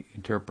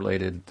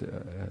interpolated,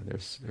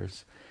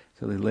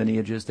 so the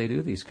lineages, they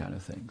do these kind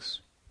of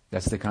things.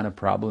 That's the kind of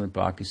problem that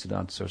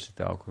Bhaktisiddhanta Saraswati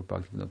Thakur,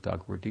 Bhaktivinoda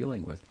Thakur were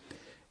dealing with.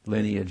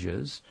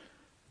 Lineages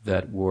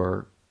that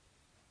were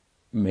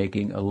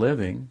making a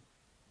living,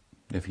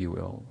 if you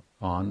will,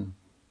 on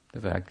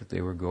the fact that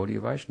they were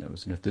Gaudiya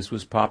Vaishnavas. And if this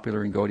was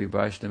popular in Gaudiya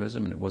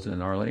Vaishnavism and it wasn't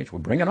in our lineage, well,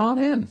 bring it on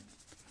in.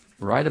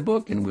 Write a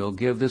book and we'll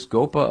give this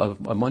Gopa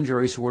a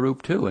Manjari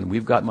Swarup too. And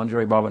we've got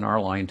Manjari Baba in our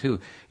line too,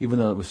 even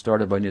though it was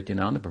started by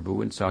Nityananda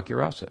Prabhu and Sakya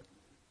Rasa.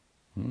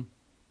 And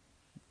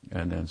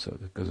then so,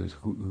 because it's,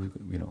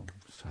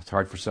 it's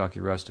hard for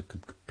Sakya Rasa to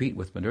compete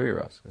with Madhurya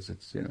Rasa because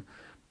it's,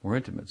 more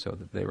intimate. So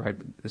that they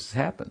write, this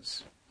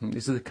happens.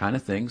 These are the kind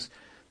of things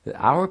that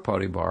our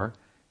Paribar,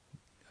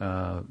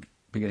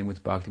 beginning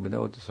with Bhakti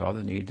Vinod, saw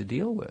the need to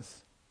deal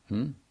with.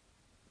 And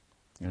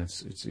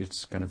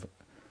it's kind of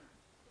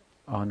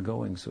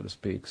ongoing, so to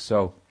speak.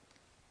 So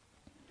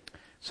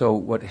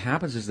what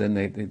happens is then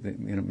they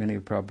many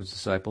of Prabhupada's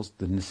disciples,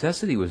 the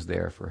necessity was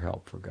there for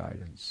help, for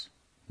guidance.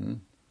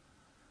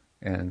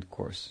 And of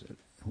course,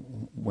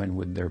 when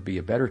would there be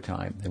a better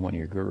time than when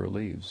your guru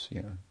leaves?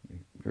 You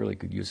really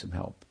could use some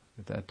help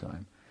at that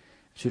time.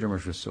 Sridhar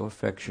Maharaj was so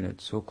affectionate,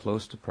 so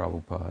close to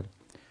Prabhupada,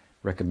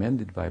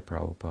 recommended by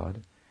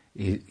Prabhupada.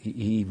 He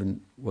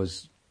even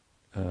was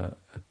a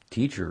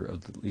teacher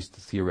of at least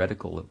the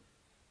theoretical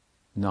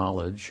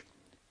knowledge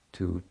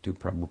to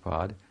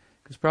Prabhupada,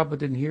 because Prabhupada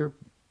didn't hear,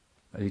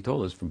 he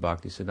told us, from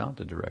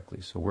Bhaktisiddhanta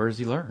directly. So where does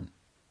he learn?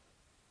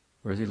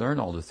 Where does he learn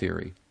all the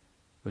theory?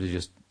 Does he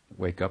just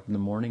wake up in the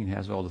morning and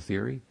has all the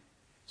theory?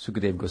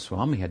 Sukadeva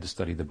Goswami had to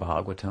study the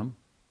Bhagavatam.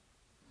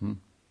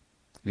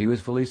 He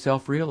was fully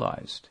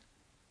self-realized.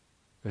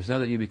 It's not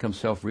that you become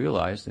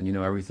self-realized and you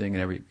know everything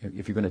and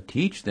if you're going to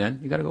teach, then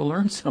you got to go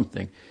learn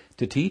something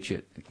to teach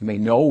it. You may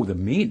know the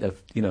meat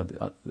of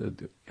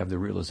have the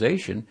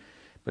realization,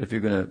 but if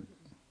you're going to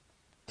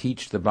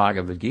teach the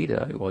Bhagavad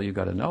Gita, well, you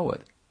got to know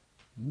it.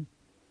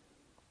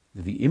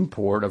 The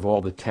import of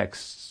all the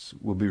texts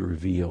will be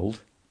revealed.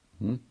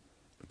 But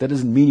that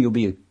doesn't mean you'll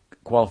be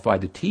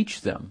qualified to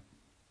teach them.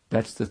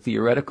 That's the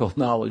theoretical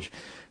knowledge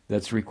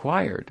that's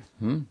required.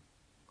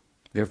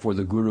 Therefore,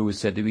 the guru is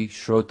said to be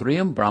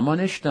Shrotriyam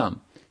Brahmanishtam.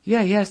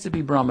 Yeah, he has to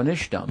be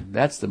Brahmanishtam.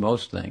 That's the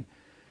most thing.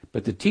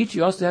 But the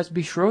teacher also has to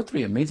be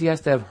Shrotriyam. It means he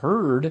has to have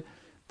heard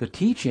the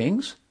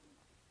teachings.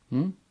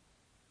 You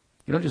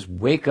don't just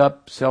wake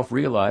up,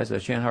 self-realize, I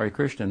chant Hare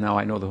Krishna, now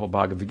I know the whole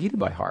Bhagavad Gita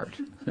by heart.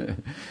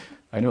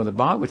 I know the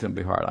Bhagavatam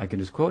by heart. I can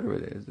just quote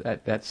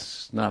it.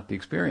 That's not the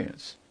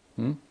experience.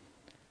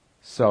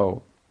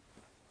 So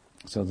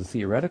the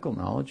theoretical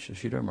knowledge,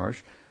 Sridhar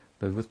Maharaj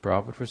lived with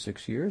Prabhupada for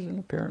 6 years, and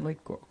apparently,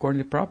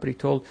 according to Prabhupada, he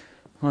told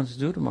Hans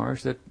Duda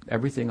Maharaj that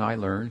everything I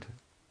learned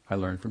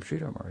from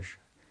Sridhar Maharaj.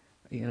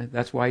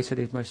 That's why he said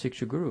he's my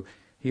Siksha Guru.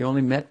 He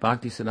only met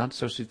Bhaktisiddhanta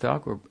Saraswati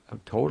Thakur a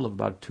total of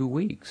about 2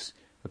 weeks.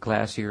 A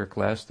class here, a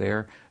class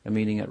there, a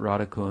meeting at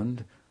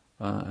Radhakund,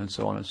 and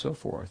so on and so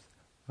forth.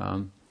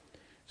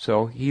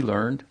 So he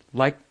learned,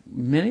 like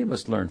many of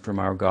us learned from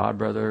our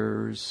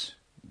godbrothers,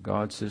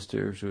 god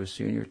sisters who are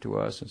senior to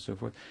us, and so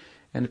forth.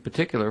 And in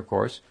particular, of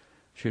course,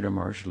 Sridhar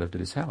Maharaj lived at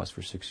his house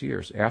for 6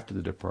 years after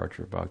the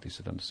departure of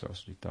Bhaktisiddhanta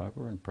Saraswati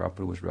Thakur, and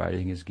Prabhupada was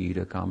writing his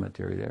Gita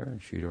commentary there, and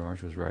Sridhar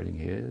Maharaj was writing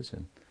his,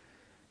 and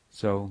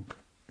so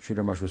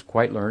Sridhar Maharaj was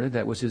quite learned.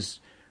 That was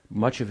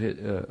much of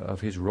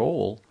his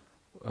role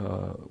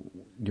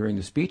during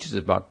the speeches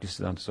of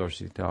Bhaktisiddhanta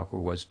Saraswati Thakur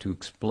was to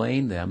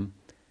explain them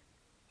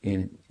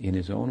in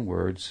his own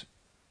words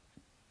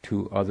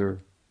to other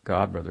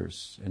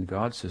godbrothers and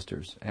god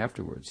sisters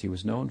afterwards. He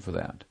was known for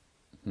that.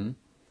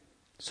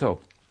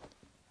 So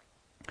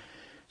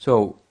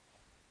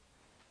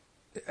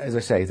as I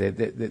say, the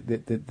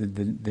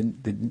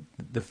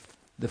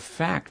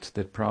fact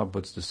that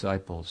Prabhupada's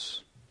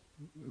disciples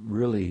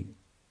really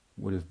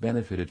would have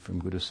benefited from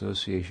good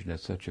association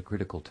at such a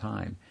critical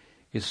time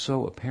is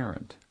so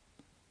apparent.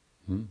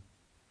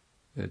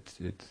 It's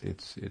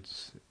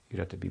you'd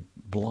have to be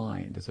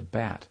blind as a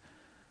bat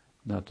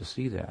not to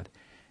see that.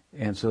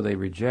 And so they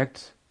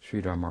reject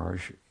Sridhar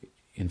Maharaj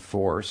in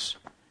force,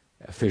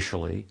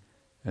 officially,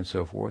 and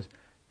so forth.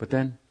 But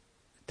then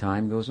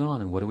time goes on,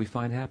 and what do we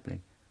find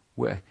happening?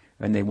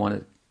 And they want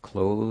to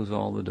close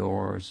all the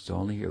doors. It's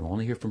only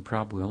hear from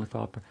Prabhupada. We only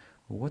follow Prabhupada.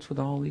 Well, what's with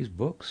all these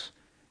books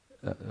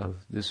of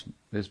this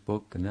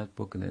book and that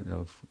book,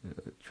 and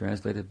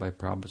translated by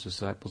Prabhupada's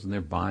disciples, and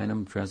they're buying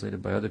them,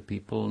 translated by other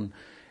people,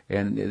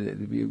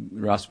 and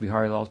Rasa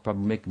Bihari Lal is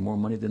probably making more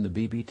money than the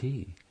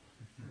BBT.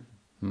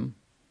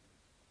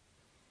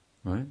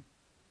 Right?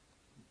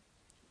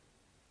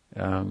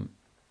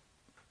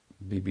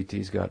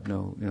 BBT's got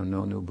no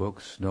new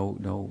books.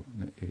 No,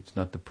 it's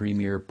not the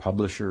premier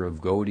publisher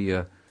of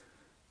Gaudiya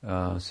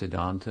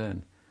Siddhanta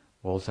and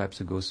all types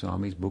of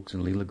Goswamis, books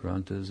and Leela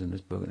Granthas and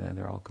this book, and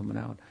they're all coming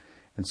out.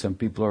 And some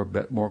people are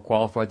more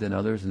qualified than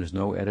others, and there's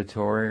no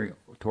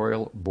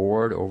editorial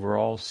board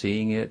overall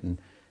seeing it and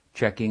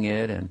checking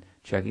it and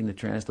checking the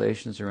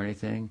translations or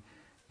anything.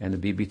 And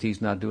the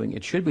BBT's not doing it.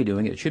 It should be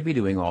doing it. It should be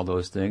doing all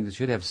those things. It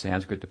should have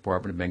Sanskrit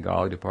department, a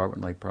Bengali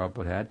department like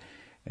Prabhupada had.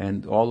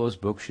 And all those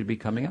books should be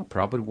coming out.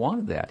 Prabhupada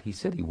wanted that. He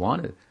said he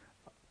wanted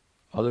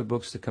other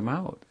books to come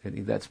out.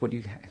 And that's what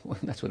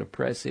a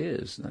press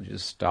is. Not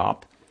just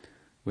stop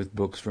with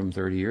books from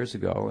 30 years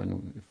ago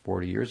and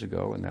 40 years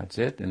ago, and that's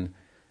it. And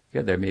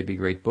yeah, there may be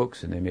great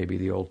books, and they may be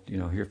the old,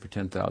 here for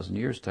 10,000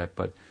 years type,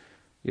 but,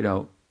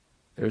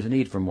 there's a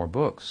need for more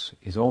books.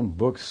 His own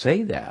books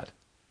say that.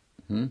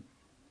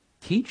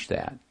 Teach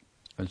that,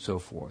 and so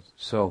forth.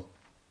 So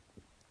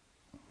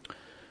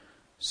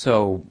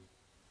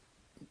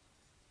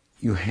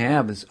you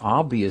have this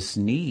obvious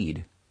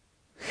need.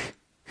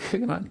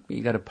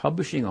 You got a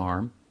publishing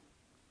arm,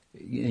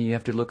 and you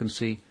have to look and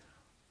see,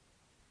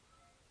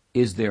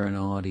 is there an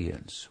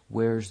audience?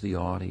 Where's the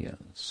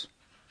audience?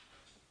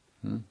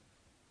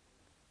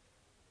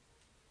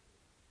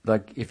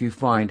 Like if you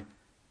find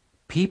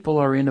people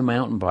are into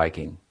mountain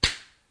biking,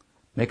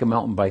 make a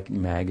mountain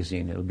biking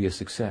magazine, it'll be a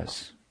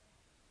success.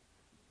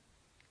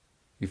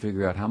 You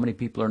figure out how many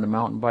people are into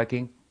mountain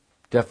biking,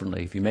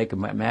 definitely. If you make a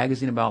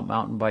magazine about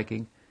mountain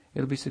biking,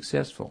 it'll be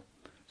successful.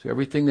 So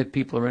everything that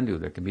people are into,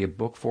 there can be a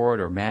book for it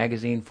or a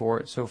magazine for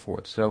it, so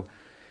forth. So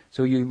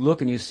you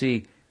look and you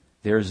see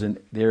there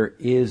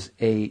is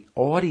a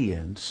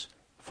audience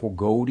for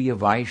Gaudiya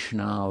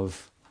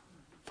Vaishnav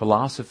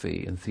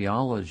philosophy and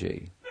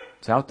theology.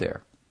 It's out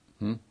there.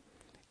 And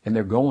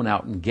they're going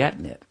out and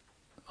getting it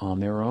on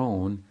their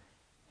own,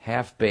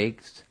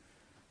 half-baked,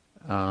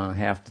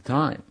 half the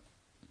time.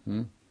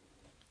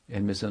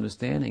 And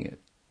misunderstanding it.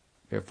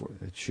 Therefore,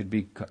 it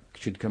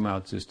should come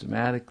out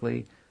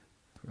systematically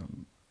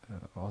from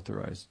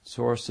authorized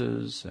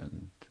sources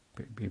and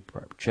be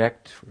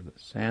checked for the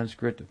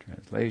Sanskrit, the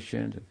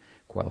translations, and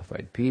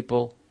qualified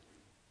people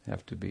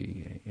have to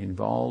be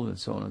involved, and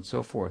so on and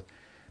so forth.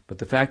 But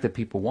the fact that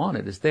people want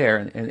it is there,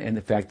 and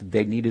the fact that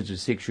they needed to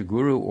seek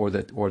Guru, or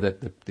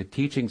that the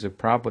teachings of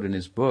Prabhupada in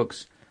his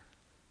books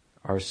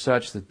are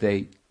such that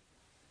they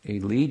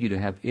lead you to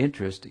have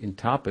interest in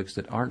topics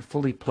that aren't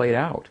fully played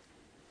out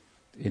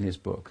in his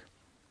book,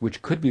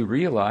 which could be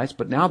realized.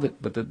 But now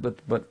that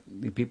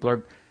the people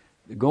are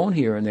going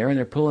here and there and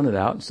they're pulling it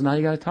out, and so now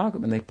you got to talk to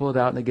them, and they pull it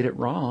out and they get it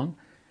wrong,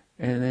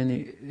 and then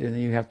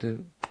you have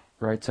to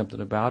write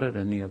something about it,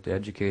 and you have to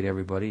educate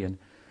everybody. And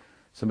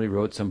somebody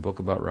wrote some book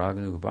about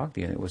Raganuga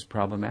Bhakti, and it was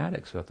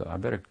problematic. So I thought I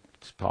better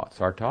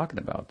start talking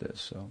about this.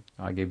 So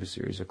I gave a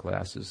series of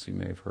classes. You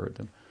may have heard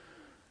them.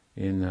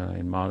 In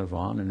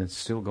Madhavan, and it's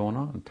still going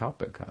on.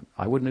 Topic.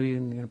 I wouldn't have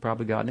even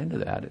probably gotten into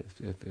that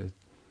if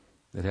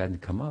it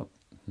hadn't come up.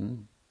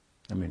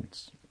 I mean,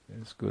 it's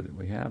good that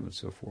we have and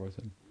so forth,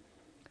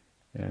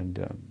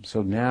 and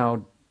so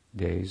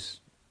nowadays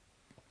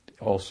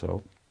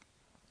also,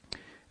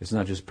 it's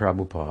not just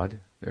Prabhupada.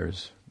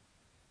 There's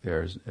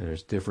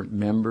different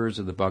members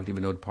of the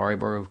Bhaktivinoda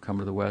Paribar who've come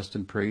to the West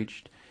and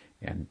preached,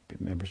 and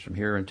members from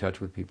here are in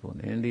touch with people in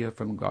India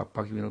from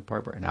Bhaktivinoda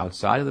Paribar and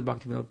outside of the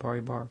Bhaktivinoda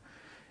Paribar.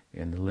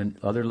 And the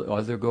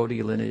other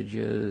Gaudiya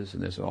lineages,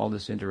 and there's all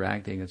this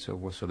interacting and so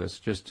forth. So there's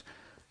just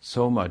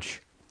so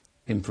much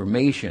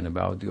information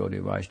about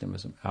Gaudiya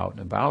Vaishnavism out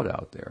and about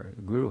out there.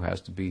 The Guru has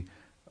to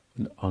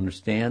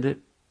understand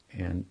it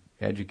and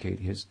educate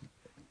his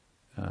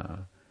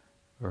or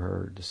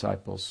her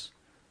disciples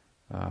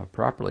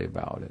properly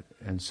about it.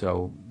 And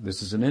so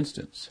this is an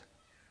instance.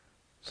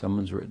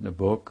 Someone's written a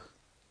book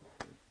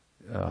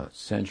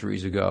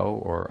centuries ago,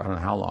 or I don't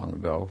know how long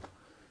ago,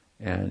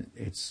 and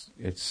it's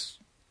as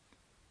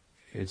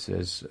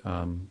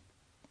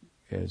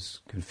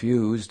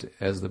confused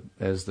as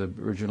the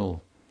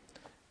original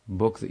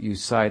book that you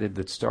cited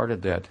that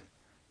started that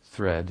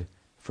thread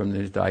from the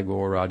Nitai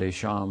Gaur Radhe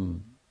Shyam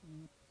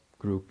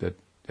group that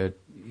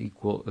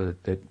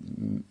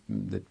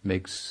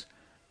makes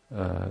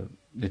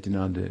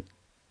Nityananda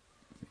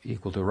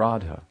equal to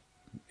Radha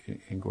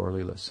in Gaur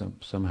Lila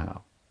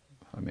somehow.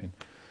 I mean,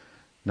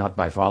 not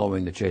by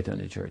following the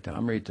Chaitanya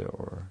Charitamrita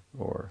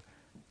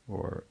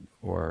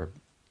or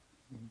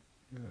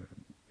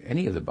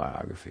any of the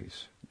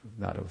biographies,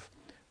 not of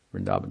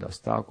Vrindavan Das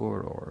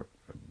Thakur or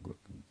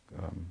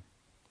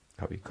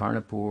Kavi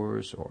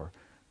Karnapur's or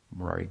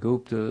Murari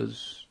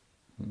Gupta's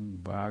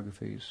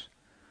biographies.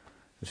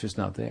 It's just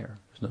not there.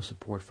 There's no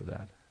support for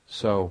that.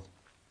 So,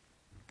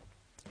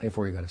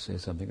 therefore, you got to say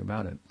something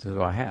about it.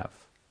 So I have,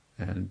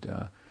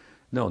 and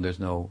no, there's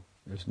no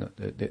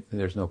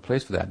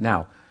place for that.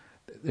 Now,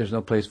 there's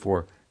no place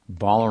for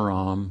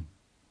Balaram,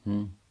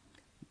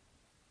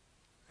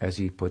 as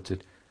he puts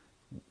it,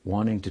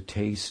 wanting to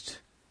taste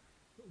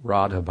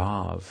Radha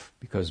Bhav,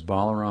 because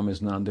Balaram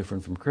is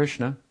non-different from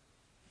Krishna.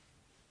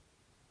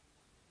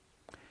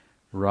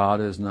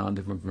 Radha is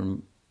non-different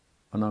from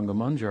Ananga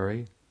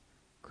Manjari.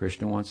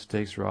 Krishna wants to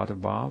taste Radha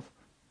Bhav.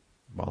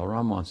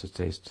 Balaram wants to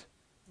taste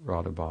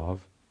Radha Bhav.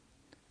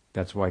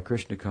 That's why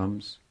Krishna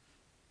comes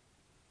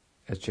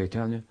as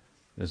Chaitanya.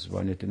 This is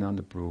why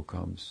Nityananda Prabhu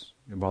comes.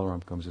 And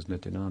Balaram comes as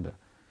Nityananda.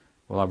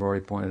 Well, I've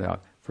already pointed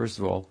out, first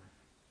of all,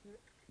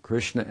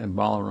 Krishna and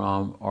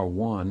Balaram are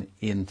one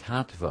in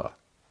Tattva.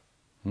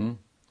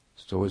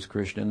 So is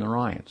Krishna in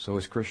Narayan. So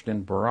is Krishna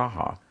in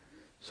Varaha.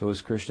 So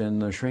is Krishna in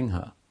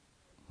Nrsimha.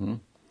 But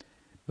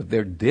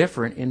they're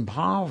different in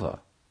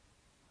Bhava.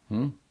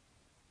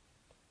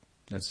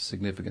 That's a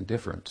significant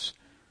difference.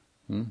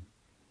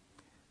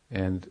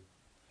 And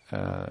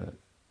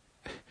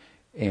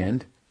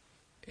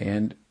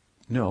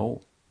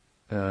no,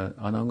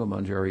 Ananga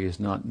Manjari is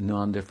not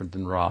non-different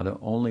than Radha,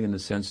 only in the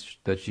sense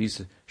that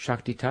she's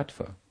Shakti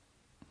Tattva.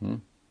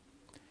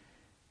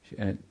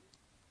 And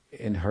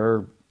in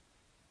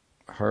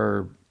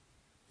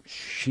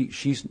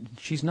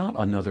she's not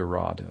another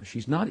Radha.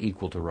 She's not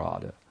equal to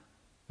Radha.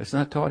 That's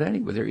not taught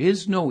anywhere. There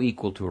is no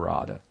equal to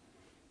Radha.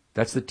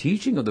 That's the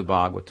teaching of the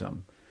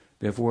Bhagavatam.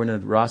 Therefore, in the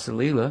Rasa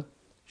Leela,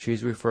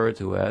 she's referred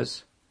to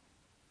as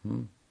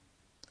what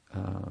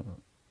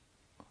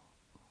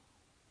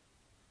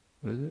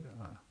is it?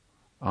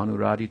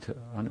 Anuradhita.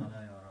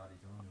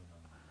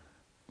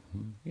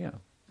 Yeah.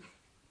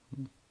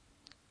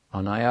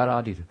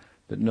 Anayaradhita.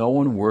 That no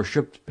one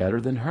worshipped better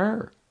than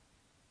her.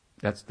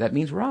 That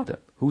means Radha.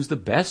 Who's the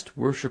best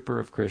worshipper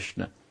of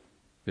Krishna?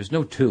 There's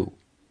no two.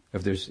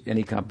 If there's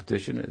any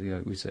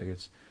competition, we say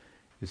it's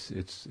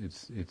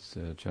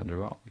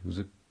Chandravali, who's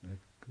a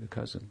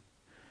cousin.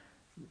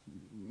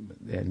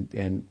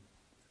 And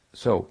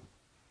so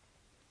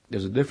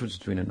there's a difference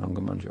between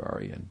Ananga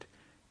Manjari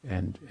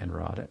and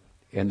Radha.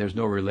 And there's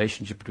no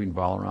relationship between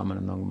Balaram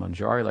and Ananga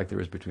Manjari like there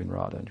is between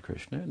Radha and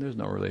Krishna. And there's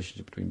no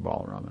relationship between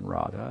Balaram and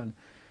Radha and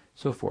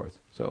so forth.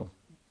 So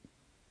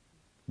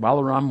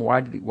Balaram,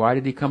 why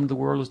did he come to the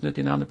world as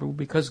Nityananda Prabhu?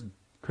 Because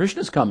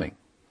Krishna's coming.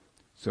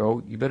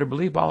 So you better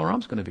believe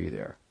Balaram's going to be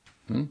there.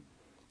 In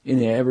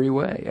every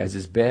way. As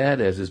his bed,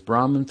 as his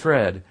Brahman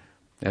thread,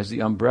 as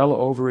the umbrella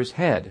over his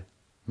head,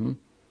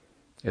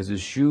 as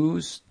his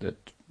shoes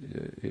that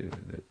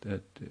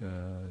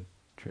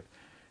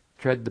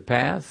tread the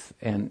path,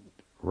 and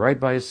right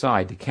by his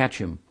side to catch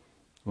him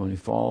when he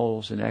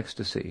falls in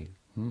ecstasy,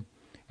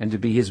 and to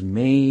be his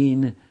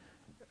main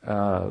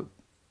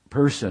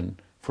person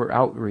for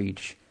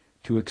outreach,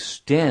 to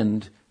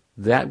extend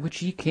that which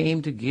he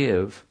came to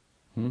give,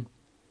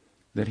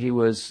 that he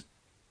was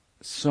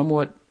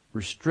somewhat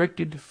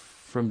restricted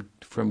from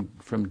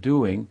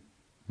doing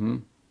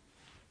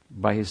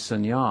by his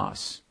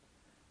sannyas.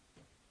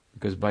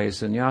 Because by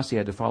his sannyas he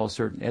had to follow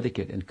certain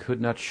etiquette and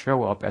could not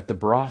show up at the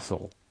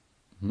brothel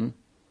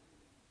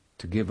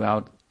to give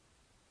out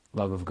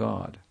love of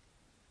God.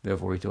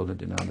 Therefore he told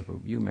Nityananda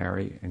Prabhu, you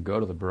marry and go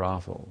to the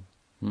brothel.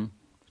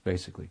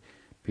 Basically.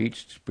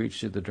 Preach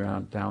to the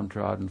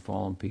downtrodden,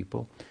 fallen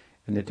people.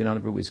 And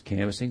Nityananda Prabhu is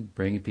canvassing,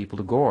 bringing people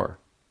to Gaur.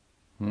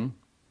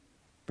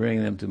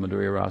 Bringing them to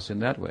Madhurya Rasa in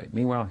that way.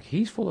 Meanwhile,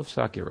 he's full of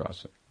Sakya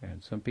Rasa.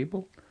 And some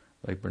people,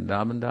 like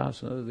Vrindavan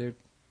Das, they're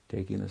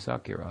taking the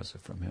Sakya Rasa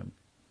from him.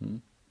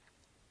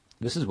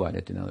 This is why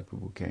Nityananda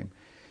Prabhu came.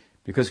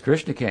 Because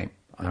Krishna came.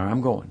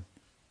 I'm going.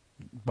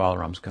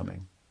 Balaram's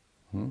coming.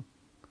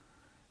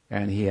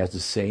 And he has the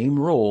same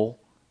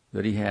role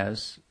that he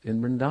has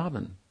in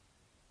Vrindavan.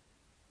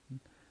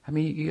 I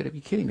mean, you got to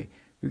be kidding me.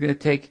 We're going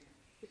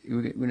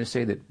to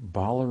say that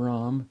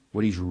Balaram,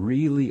 what he's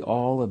really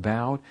all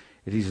about,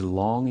 that he's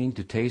longing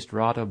to taste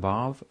Radha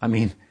Bhav. I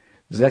mean,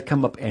 does that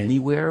come up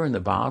anywhere in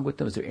the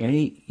Bhagavatam? Is there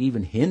any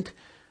even hint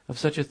of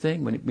such a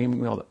thing?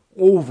 Meanwhile, the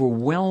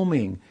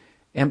overwhelming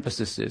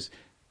emphasis is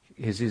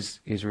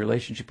his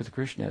relationship with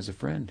Krishna as a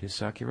friend, his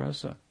Sakya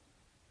Rasa.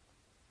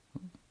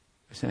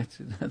 It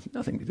has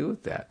nothing to do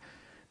with that.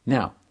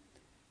 Now,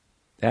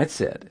 that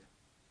said,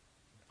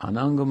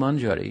 Ananga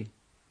Manjari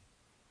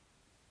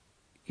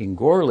in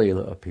Gaur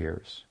Leela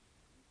appears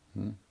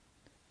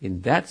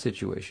in that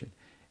situation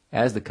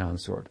as the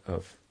consort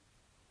of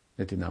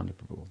Nityananda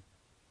Prabhu.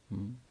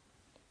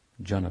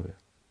 Janava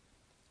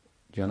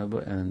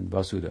and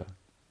Vasudha.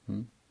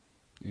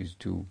 These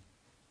two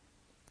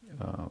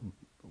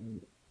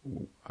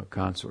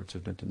consorts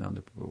of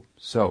Nityananda Prabhu.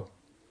 So,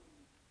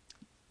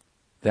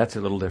 that's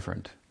a little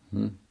different.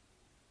 In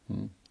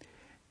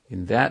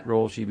that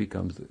role, she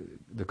becomes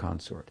the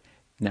consort.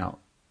 Now,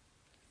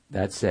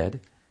 that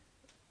said,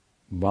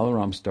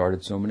 Balaram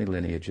started so many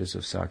lineages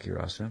of Sakya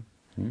Rasa.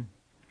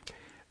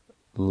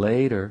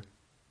 Later,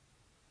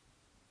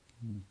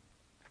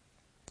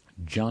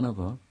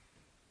 Janava,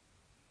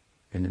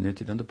 in the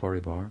Nityananda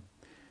Paribar,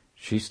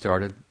 she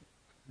started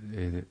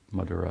the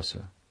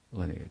Madhurasa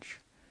lineage.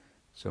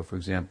 So, for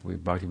example,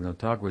 Bhaktivinoda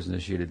Thakur was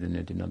initiated in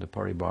Nityananda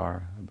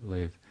Paribar, I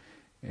believe,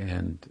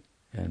 and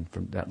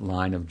from that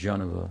line of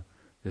Janava,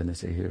 then they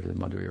say here the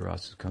Madhurya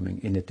Rasa is coming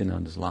in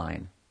Nityananda's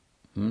line.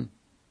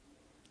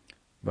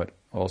 But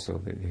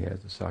also he has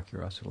the Sakya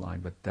Rasa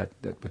line.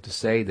 But to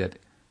say that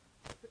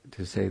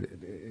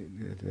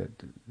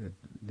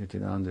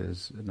Nityananda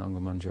is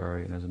Ananga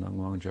Manjari, and as an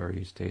Ananga Manjari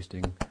he's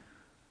tasting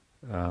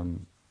Radha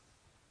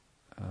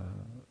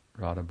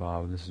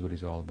Bhav. This is what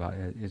he's all about.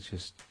 It's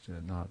just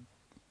not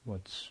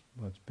what's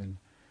been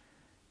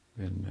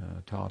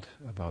taught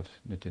about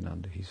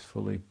Nityananda. He's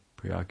fully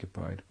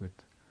preoccupied with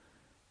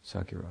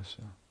Sakya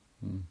Rasa.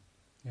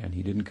 And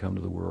he didn't come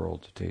to the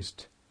world to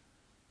taste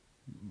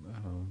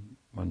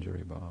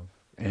Manjari Bhav.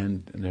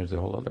 And there's a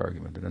whole other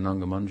argument that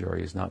Ananga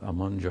Manjari is not a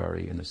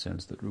Manjari in the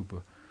sense that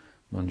Rupa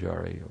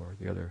Manjari or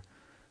the other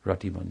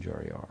Rati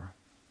Manjari are.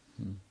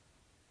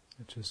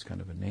 It's just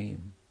kind of a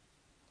name.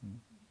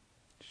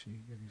 If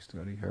you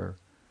study her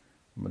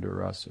Madhura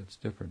Rasa, it's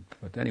different.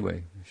 But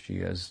anyway, she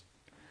has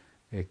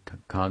a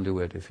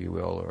conduit, if you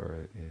will,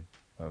 or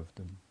of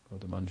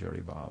the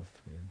Manjari Bhav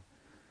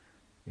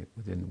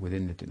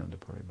within Nityananda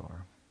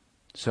Parivar.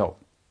 So,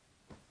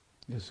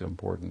 this is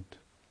important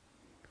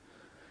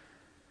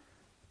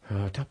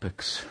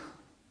topics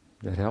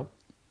that help.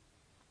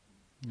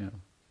 Yeah.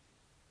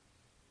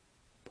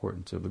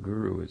 Importance of the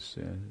guru is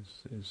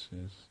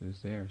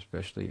there,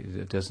 especially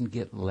it doesn't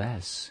get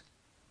less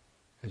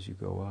as you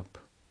go up.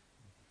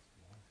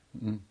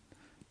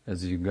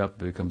 As you go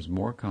up, it becomes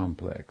more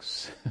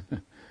complex.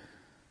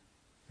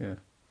 Yeah.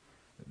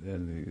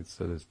 And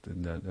so there's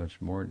not much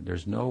more.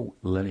 There's no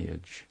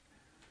lineage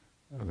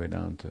of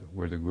Vedanta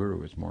where the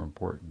guru is more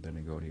important than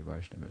in Gaudiya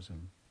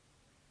Vaishnavism.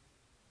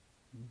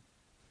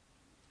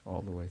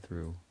 All the way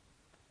through.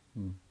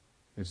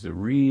 It's the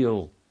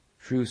real,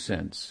 true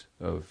sense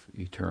of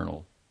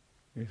eternal.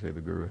 You say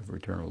the guru, have an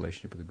eternal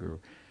relationship with the guru.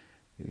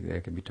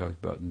 That can be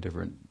talked about in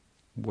different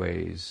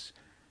ways,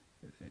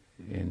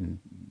 in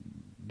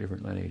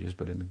different lineages,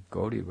 but in the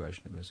Gaudiya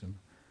Vaishnavism,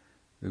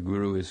 the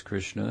guru is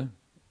Krishna,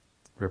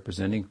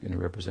 representing in a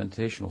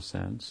representational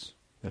sense.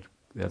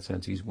 That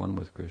sense, he's one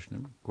with Krishna.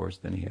 Of course,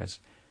 then he's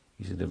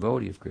a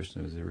devotee of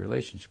Krishna, has a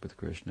relationship with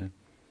Krishna.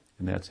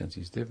 In that sense,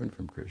 he's different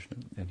from Krishna,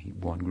 and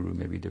one guru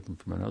may be different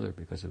from another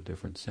because of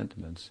different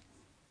sentiments,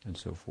 and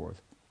so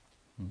forth.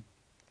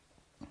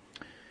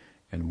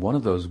 And one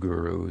of those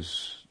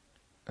gurus,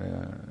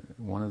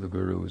 one of the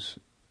gurus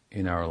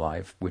in our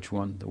life, which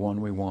one? The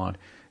one we want,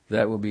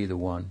 that will be the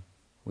one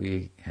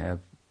we have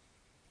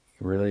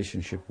a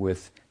relationship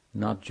with,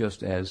 not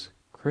just as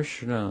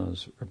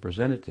Krishna's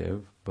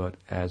representative, but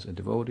as a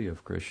devotee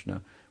of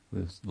Krishna,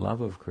 with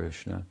love of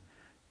Krishna,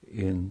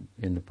 in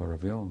the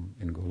Paravyam,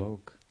 in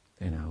Golok,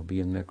 and I'll be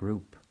in that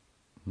group.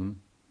 And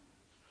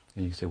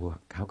you say, well,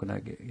 how can I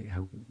get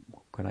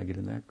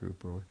in that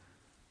group? Or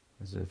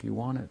I said, if you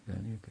want it,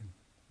 then you can.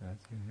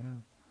 That's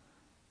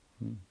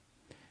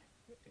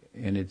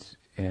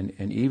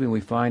And even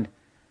we find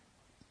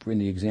in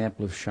the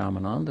example of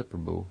Shyamananda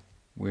Prabhu,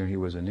 where he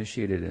was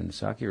initiated in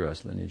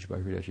Sakyaras lineage by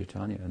Hridaya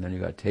Chaitanya, and then he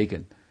got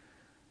taken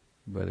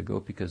by the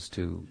Gopikas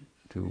to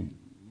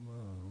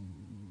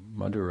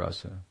Madhura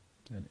Rasa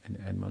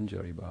and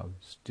Manjari Bhav.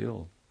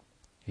 Still,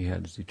 he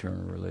had this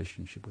eternal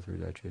relationship with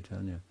Hridaya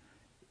Chaitanya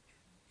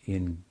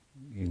in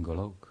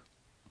Golok,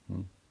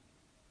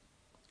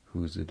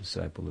 who's a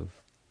disciple of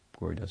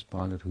Gauridas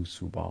Pandit, who's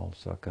Subal,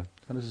 Saka.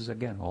 And this is,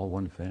 again, all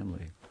one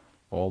family.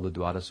 All the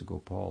Dwadasa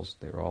Gopals,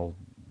 they're all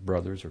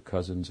brothers or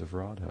cousins of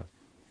Radha.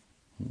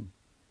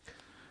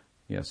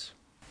 Yes?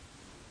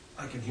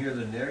 I can hear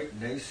the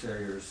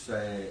naysayers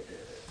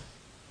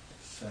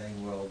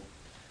saying, well,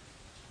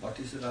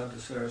 Bhaktisiddhanta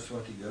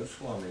Saraswati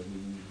Goswami,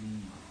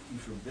 he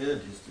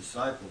forbid his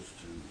disciples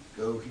to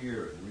go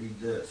here and read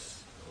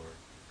this, or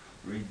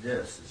read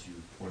this, as you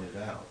pointed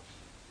out.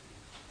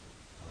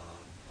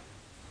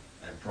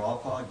 And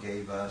Prabhupada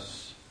gave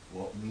us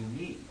what we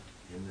need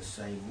in the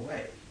same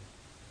way.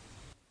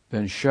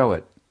 Then show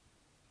it.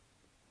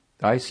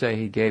 I say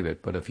he gave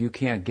it, but if you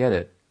can't get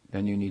it,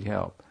 then you need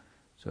help.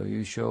 So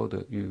you show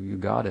that you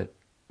got it,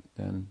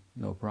 then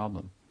no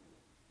problem.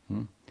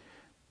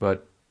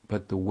 But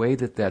the way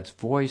that's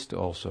voiced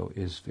also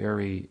is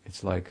very,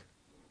 it's like,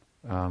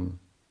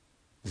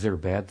 is there a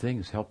bad thing?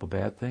 Is help a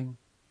bad thing?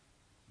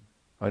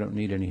 I don't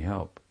need any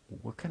help.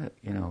 What kind of,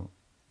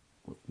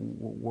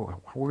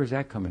 where does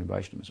that come in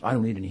Vaishnavism? I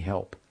don't need any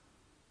help.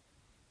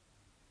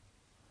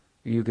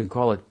 You can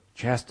call it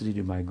chastity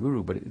to my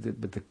guru, but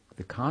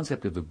the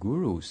concept of the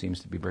guru seems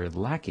to be very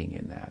lacking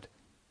in that.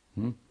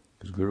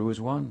 Because guru is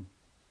one.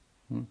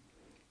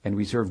 And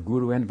we serve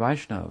guru and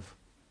Vaishnav.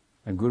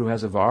 And guru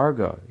has a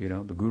varga,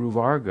 the guru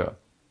varga.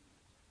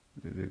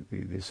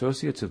 The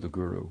associates of the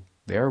guru,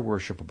 they're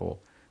worshipable.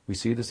 We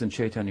see this in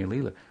Chaitanya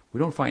Lila. We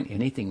don't find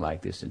anything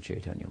like this in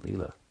Chaitanya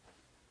Lila.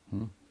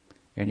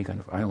 Any kind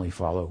of, I only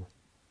follow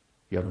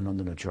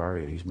Yadunandan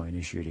Acharya, he's my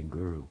initiating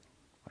guru.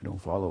 I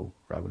don't follow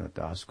Raghunath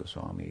Das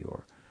Goswami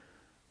or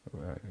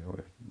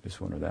this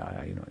one or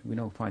that. We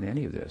don't find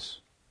any of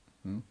this.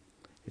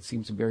 It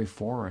seems a very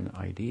foreign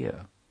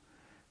idea.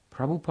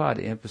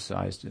 Prabhupada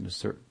emphasized in a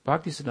certain,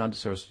 Bhaktisiddhanta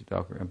Saraswati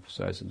Thakur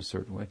emphasized in a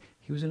certain way.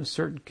 He was in a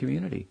certain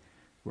community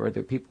where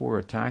the people were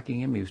attacking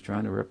him. He was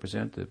trying to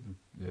represent the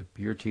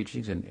pure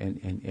teachings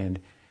and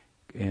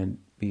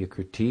be a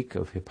critique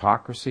of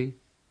hypocrisy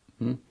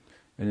in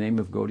the name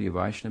of Gaudiya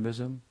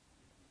Vaishnavism.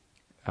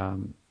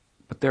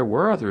 But there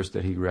were others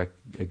that he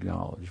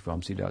acknowledged.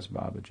 Vamsi Das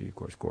Babaji, of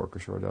course,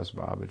 Gorkashore Das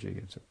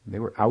Babaji. They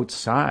were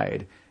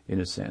outside, in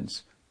a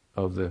sense,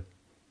 of the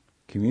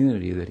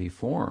community that he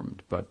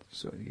formed. But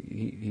so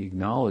he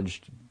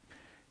acknowledged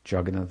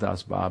Jagannath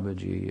Das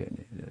Babaji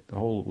and the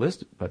whole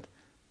list. But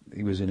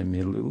he was in a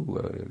milieu,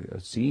 a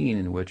scene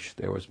in which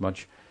there was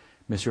much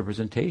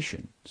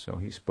misrepresentation. So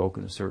he spoke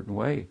in a certain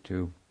way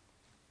to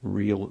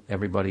reel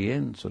everybody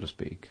in, so to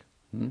speak.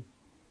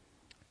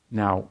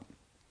 Now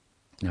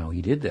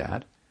he did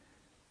that,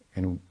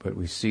 but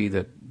we see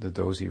that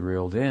those he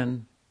reeled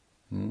in,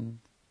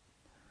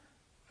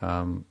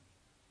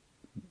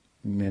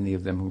 many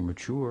of them who were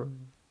mature,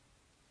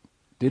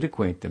 did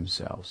acquaint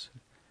themselves.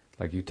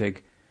 Like you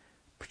take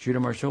Prachita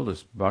Maharaj told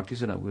us,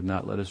 Bhaktisiddhanta would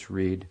not let us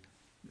read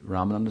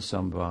Ramananda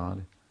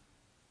Samvad,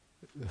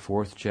 the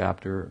 4th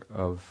chapter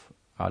of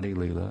Adi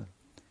Lila,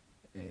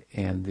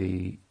 and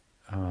the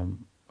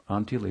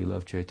Anti Lila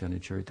of Chaitanya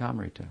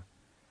Charitamrita.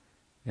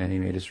 And he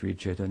made us read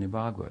Chaitanya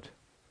Bhagavat.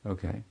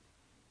 Okay.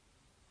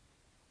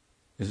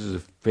 This is a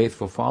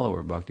faithful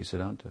follower of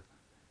Bhaktisiddhanta.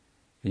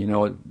 And you know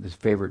what his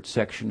favorite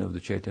section of the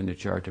Chaitanya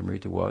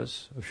Charitamrita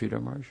was of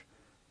Sridhar Maharaj?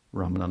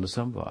 Ramananda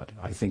Samvad.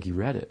 I think he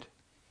read it.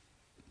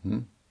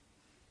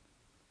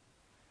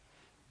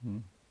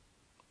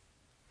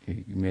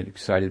 He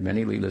cited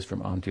many leelas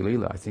from Anti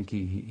Lila. I think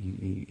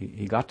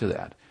he got to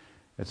that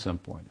at some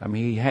point. I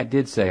mean, he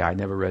did say, I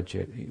never read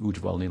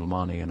Ujjval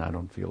Nilamani, and I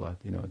don't feel that,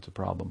 it's a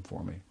problem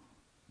for me.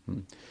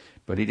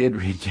 But he did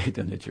read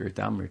Chaitanya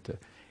Charitamrita,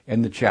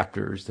 and the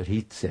chapters that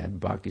he said,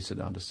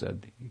 Bhaktisiddhanta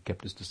said, he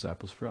kept his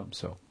disciples from.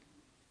 So,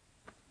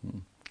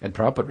 and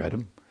Prabhupada read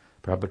them.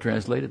 Prabhupada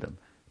translated them,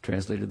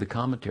 translated the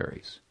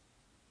commentaries.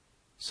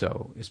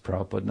 So, is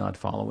Prabhupada not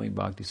following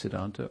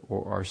Bhaktisiddhanta,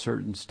 or are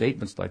certain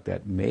statements like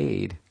that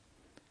made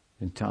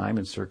in time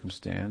and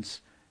circumstance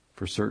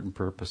for certain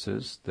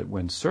purposes that,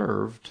 when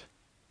served,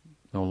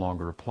 no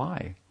longer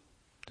apply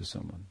to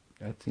someone?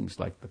 That seems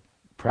like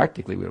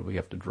practically what we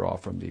have to draw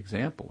from the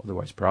example.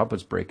 Otherwise,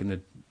 Prabhupada's breaking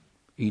the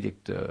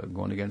edict,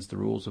 going against the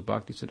rules of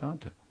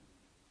Bhaktisiddhanta.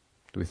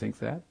 Do we think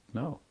that?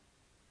 No.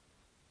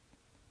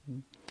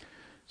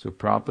 So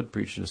Prabhupada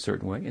preached in a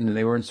certain way, and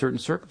they were in certain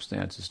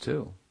circumstances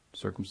too.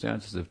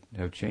 Circumstances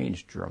have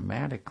changed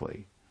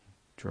dramatically,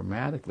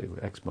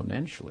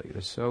 exponentially.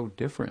 They're so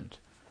different.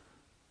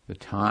 The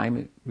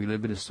time we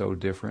live in is so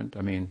different.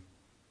 I mean,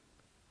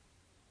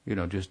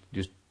 just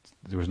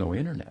there was no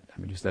internet. I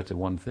mean, just that's the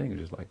one thing. It's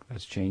just like,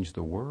 that's changed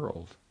the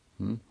world.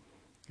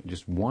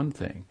 Just one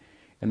thing.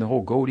 And the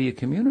whole Gaudiya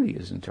community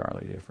is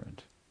entirely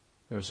different.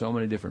 There are so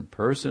many different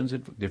persons,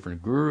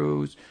 different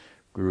gurus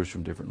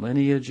from different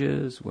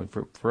lineages.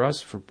 For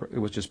us, it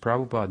was just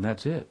Prabhupada, and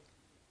that's it.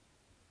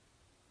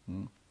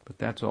 But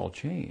that's all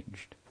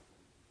changed.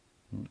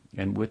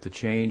 And with the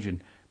change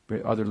and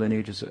other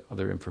lineages,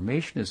 other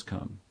information has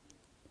come.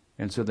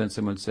 And so then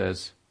someone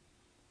says,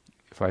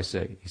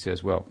 he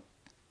says, well,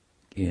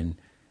 in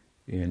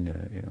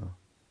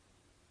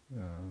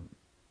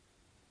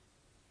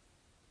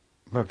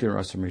Bhakti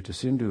Rasamrita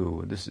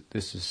Sindhu, this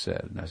is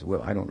said. And I said,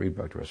 well, I don't read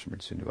Bhakti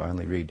Rasamrita Sindhu. I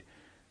only read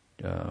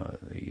the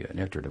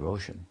Nectar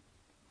Devotion.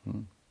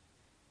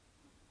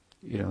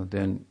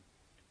 Then,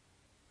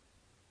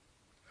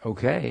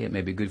 okay, it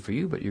may be good for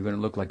you, but you're going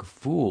to look like a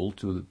fool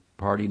to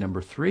party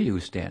number 3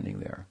 who's standing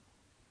there.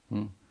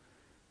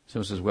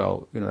 Someone says,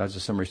 well, that's a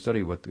summary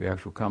study. What the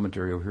actual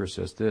commentary over here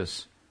says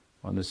this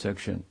on this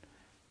section.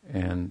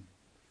 And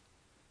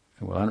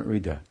well, I don't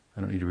read that.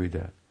 I don't need to read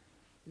that.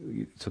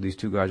 So these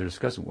two guys are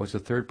discussing, what's the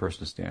third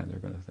person to stand? They're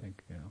going to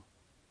think,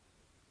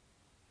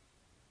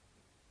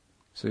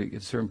 So at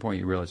a certain point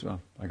you realize,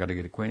 well, I got to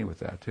get acquainted with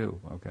that too.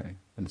 Okay,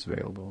 and it's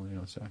available.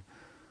 So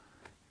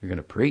you're going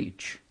to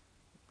preach.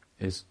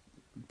 Is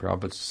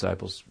Prabhupada's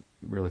disciples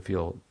really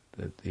feel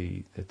that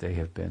they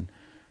have been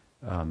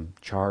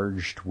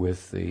charged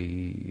with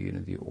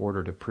the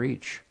order to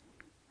preach?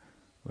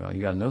 Well,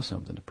 you got to know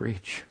something to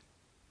preach.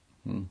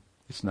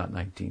 It's not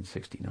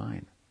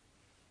 1969.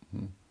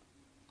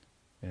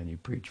 And you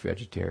preach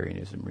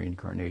vegetarianism,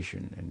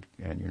 reincarnation,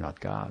 and you're not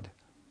God.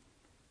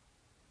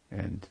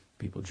 And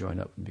people join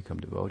up and become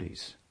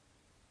devotees,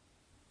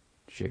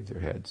 shave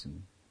their heads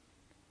and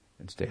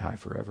stay high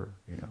forever.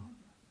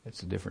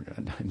 It's a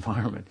different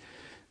environment.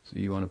 So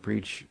you want to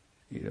preach,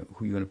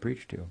 who you want to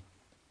preach to.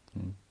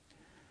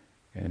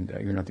 And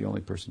you're not the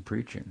only person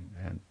preaching.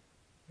 And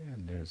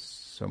there's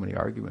so many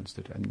arguments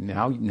that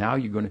now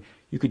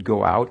you could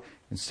go out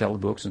and sell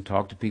books and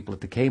talk to people at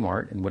the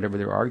Kmart, and whatever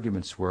their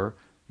arguments were,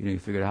 you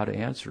figured out how to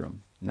answer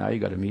them. Now you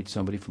got to meet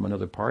somebody from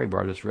another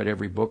paribar that's read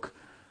every book,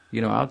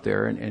 out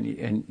there,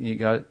 and you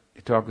got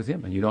to talk with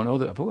him, and you don't know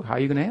how are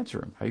you going to answer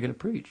him? How are you going to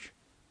preach?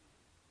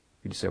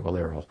 You just say, well,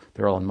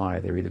 they're all in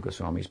Maya. They read the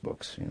Goswami's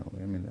books.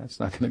 That's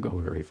not going to go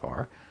very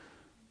far.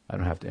 I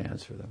don't have to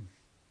answer them.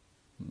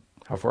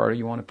 How far do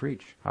you want to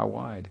preach? How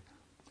wide?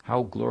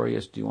 How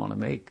glorious do you want to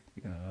make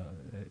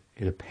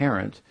it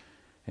apparent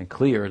and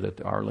clear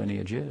that our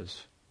lineage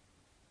is?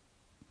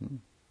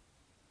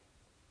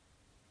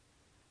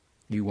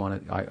 You want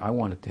it. I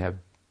want it to have.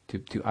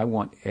 I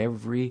want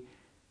every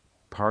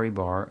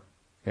paribar,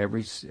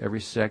 every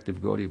sect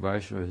of Gaudiya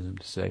Vaishnavism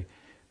to say,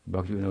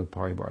 Bhaktivinoda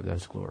Paribar,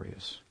 that's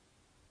glorious.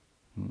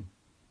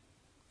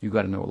 You've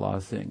got to know a lot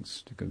of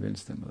things to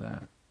convince them of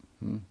that.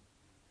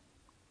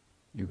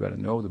 You've got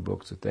to know the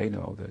books that they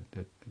know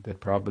that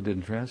Prabhupada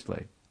didn't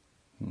translate.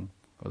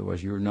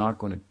 Otherwise, you're not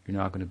going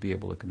to be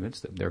able to convince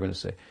them. They're going to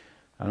say,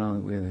 "I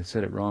don't know, they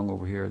said it wrong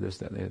over here." This,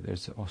 that.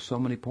 There's so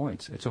many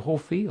points. It's a whole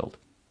field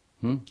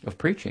of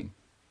preaching.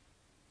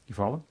 You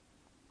follow?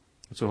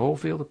 It's a whole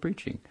field of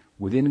preaching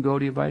within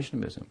Gaudiya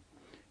Vaishnavism.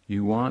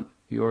 You want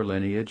your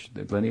lineage,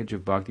 the lineage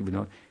of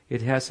Bhaktivinoda.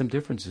 It has some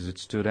differences. It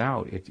stood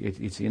out.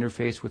 It's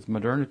interfaced with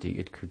modernity.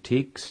 It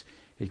critiqued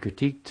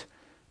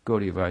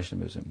Gaudiya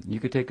Vaishnavism. You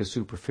could take a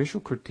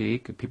superficial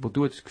critique. People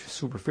do it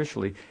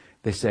superficially.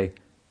 They say,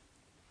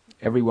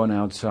 everyone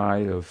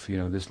outside of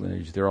this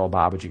lineage, they're all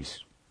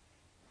Babajis.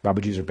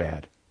 Babajis are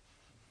bad.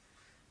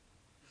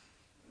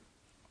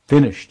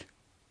 Finished.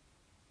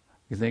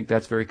 You think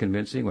that's very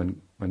convincing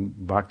when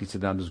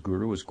Bhaktisiddhanta's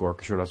guru was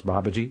Gorkishore Das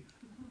Babaji,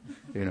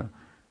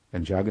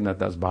 and Jagannath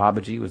Das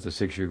Babaji was the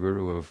 6-year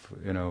guru of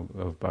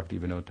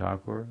Bhaktivinoda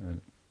Thakur,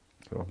 and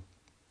so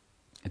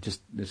it's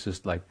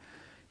just like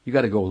you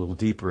got to go a little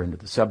deeper into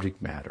the subject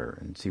matter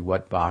and see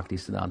what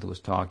Bhaktisiddhanta was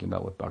talking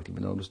about, what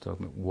Bhaktivinoda was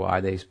talking about, why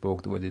they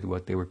spoke the way they did,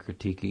 what they were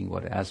critiquing,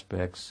 what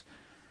aspects,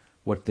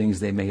 what things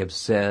they may have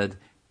said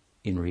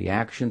in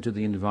reaction to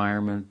the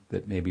environment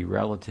that may be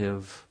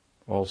relative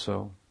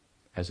also.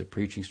 As a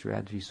preaching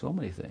strategy, so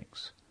many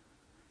things.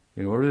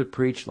 In order to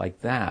preach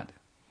like that,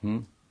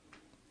 and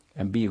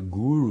be a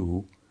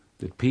guru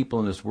that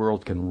people in this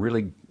world can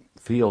really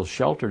feel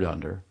sheltered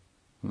under,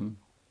 you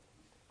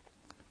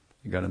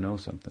got to know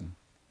something.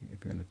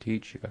 If you're going to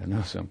teach, you got to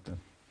know something.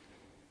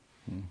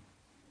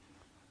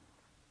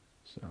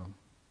 So,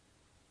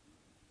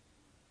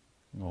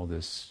 all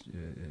this,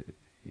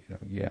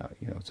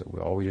 so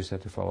we always just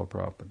have to follow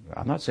Prabhupada.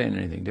 I'm not saying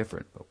anything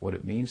different, but what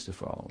it means to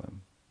follow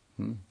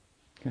him.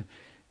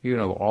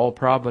 All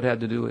Prabhupada had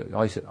to do,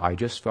 he said, I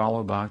just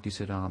follow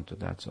Bhaktisiddhanta,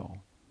 that's all.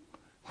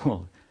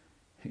 Well,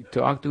 he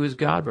talked to his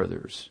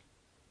godbrothers.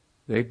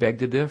 They begged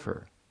to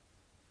differ.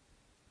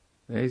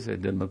 They said,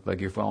 it didn't look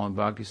like you're following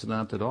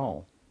Bhaktisiddhanta at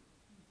all.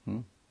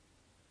 You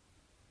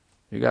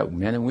got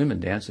men and women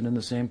dancing in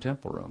the same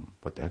temple room,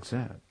 but that's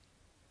that.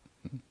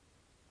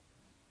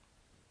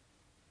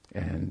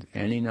 And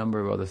any number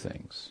of other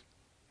things.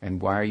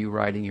 And why are you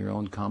writing your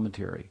own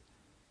commentary?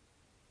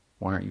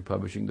 Why aren't you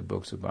publishing the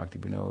books of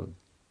Bhaktivinoda?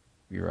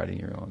 You're writing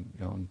your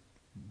own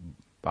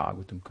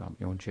Bhagavatam,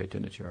 your own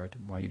Chaitanya Charita.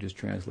 Why are you just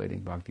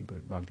translating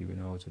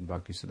Bhaktivinodas and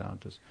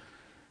Bhaktisiddhantas?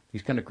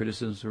 These kind of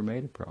criticisms were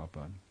made of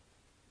Prabhupada.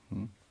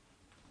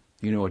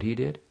 You know what he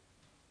did?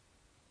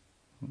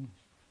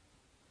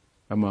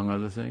 Among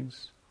other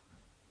things,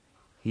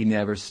 he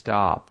never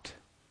stopped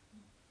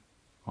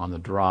on the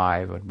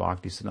drive at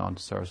Bhaktisiddhanta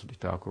Saraswati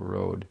Thakur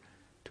Road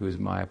to his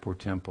Mayapur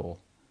temple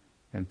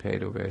and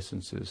paid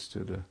obeisances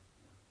to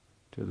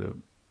the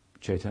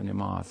Chaitanya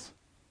Math,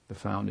 the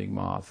founding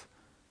Math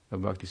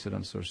of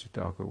Bhaktisiddhanta Saraswati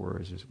Thakur, where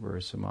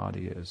his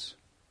samadhi is.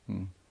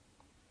 I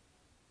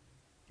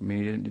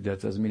mean,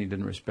 that doesn't mean he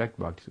didn't respect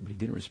Bhakti, but he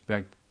didn't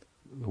respect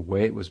the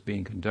way it was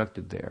being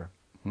conducted there,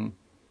 and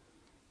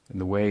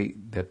the way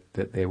that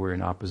they were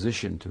in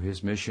opposition to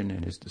his mission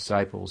and his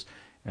disciples,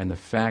 and the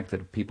fact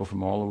that people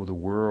from all over the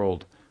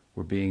world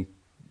were being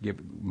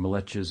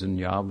Malechas and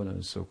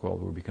Yavanas,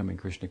 so-called, were becoming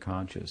Krishna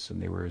conscious,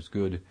 and they were as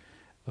good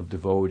of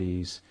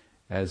devotees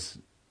as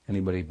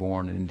anybody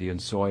born in Indian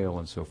soil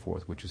and so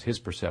forth, which is his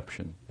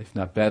perception, if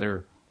not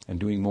better, and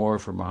doing more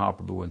for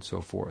Mahaprabhu and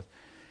so forth.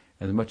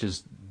 And as much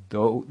as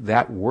though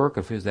that work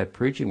of his, that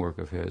preaching work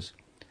of his,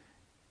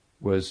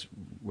 was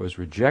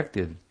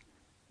rejected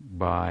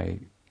by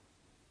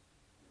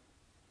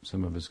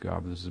some of his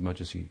godbrothers, as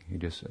much as he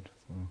just said,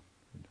 well,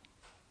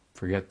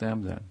 forget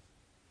them then,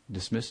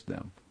 dismissed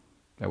them.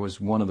 That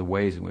was one of the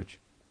ways in which,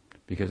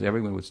 because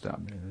everyone would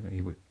stop,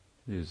 he would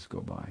just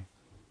go by.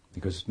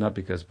 Because not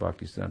because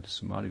Bhaktisiddhanta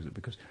Samadhi, but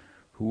because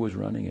who was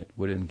running it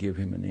wouldn't give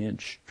him an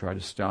inch, try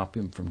to stop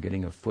him from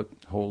getting a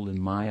foothold in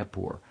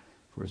Mayapur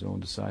for his own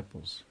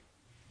disciples.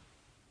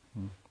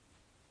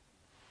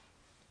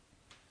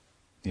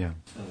 Yeah.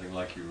 Something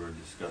like you were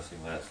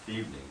discussing last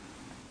evening,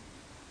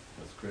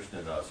 with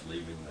Krishnadas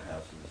leaving the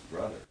house of his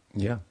brother.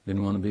 Yeah,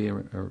 didn't want to be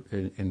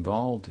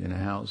involved in a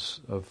house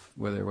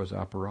where there was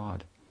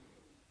aparad.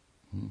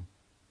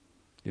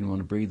 Didn't want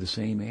to breathe the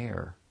same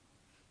air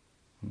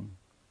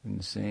in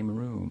the same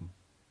room.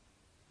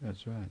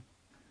 That's right.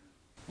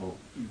 Well,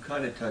 you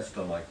kind of touched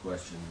on my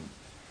question,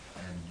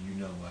 and you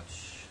know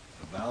much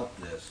about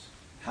this.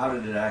 How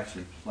did it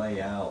actually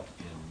play out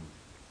in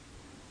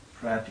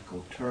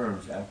practical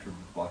terms after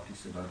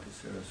Bhaktisiddhanta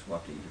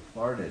Saraswati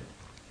departed?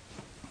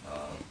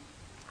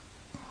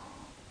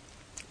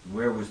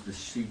 Where was the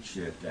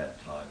Shiksha at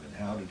that time, and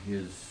how did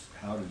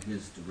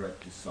his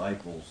direct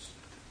disciples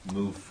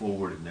move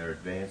forward in their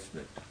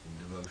advancement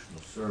in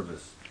devotional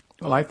service?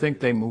 Well, I think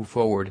they move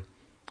forward.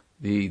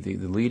 The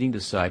leading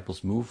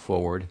disciples move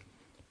forward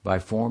by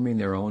forming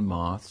their own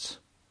maths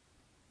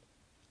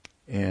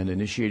and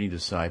initiating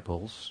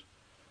disciples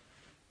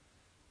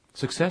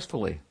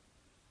successfully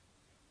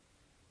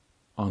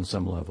on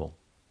some level.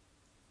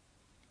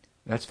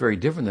 That's very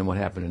different than what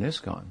happened in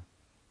ISKCON.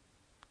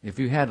 If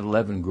you had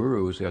 11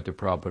 gurus after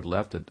Prabhupada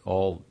left that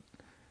all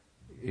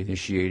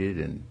initiated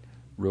and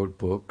wrote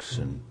books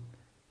and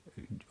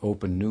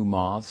open new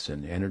moths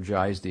and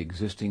energize the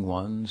existing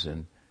ones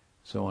and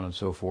so on and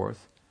so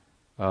forth,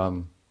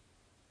 well,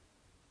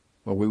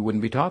 we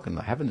wouldn't be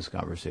having this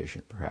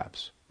conversation,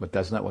 perhaps. But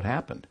that's not what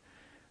happened.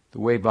 The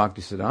way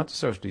Bhaktisiddhanta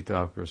Saraswati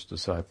Thakur's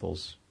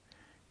disciples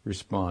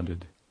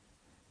responded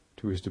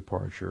to his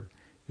departure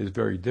is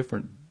very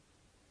different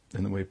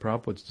than the way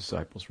Prabhupada's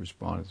disciples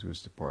responded to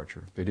his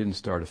departure. They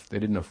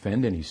didn't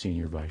offend any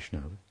senior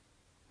Vaishnava.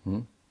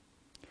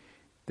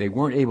 They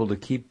weren't able to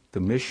keep the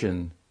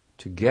mission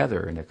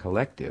together in a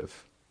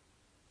collective.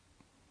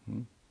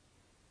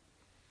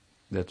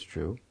 That's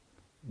true.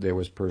 There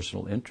was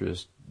personal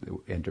interest that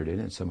entered in,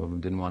 and some of them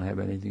didn't want to have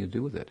anything to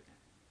do with it.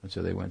 And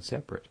so they went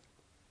separate.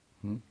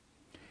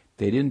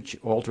 They didn't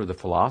alter the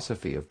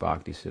philosophy of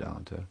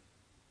Bhaktisiddhanta.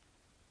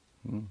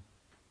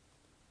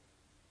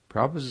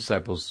 Prabhupada's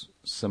disciples,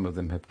 some of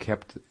them have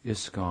kept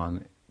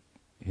ISKCON,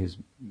 his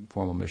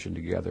formal mission,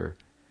 together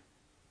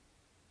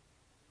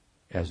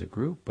as a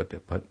group, but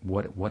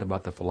what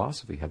about the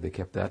philosophy? Have they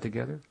kept that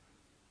together?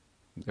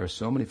 There are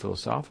so many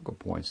philosophical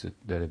points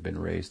that have been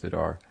raised that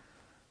are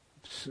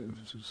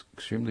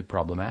extremely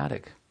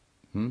problematic,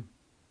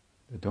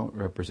 that don't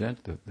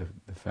represent the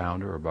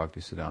founder or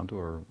Bhaktisiddhanta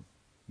or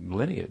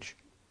lineage.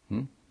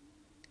 And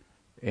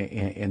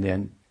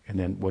then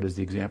what is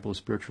the example of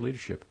spiritual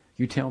leadership?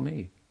 You tell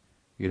me.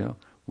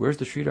 Where's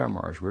the Sridhar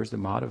Maharaj? Where's the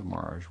Madhav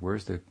Maharaj?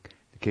 Where's the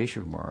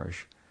Keshav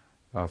Maharaj,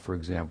 for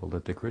example,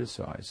 that they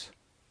criticize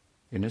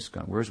in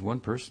ISKCON? Where's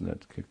one person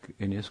that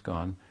in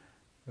ISKCON,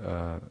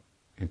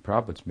 in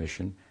Prabhupada's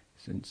mission,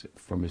 since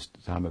from his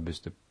time of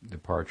his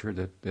departure,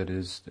 that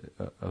is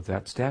of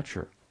that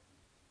stature?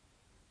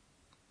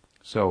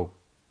 So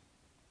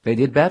they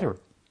did better.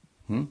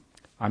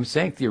 I'm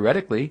saying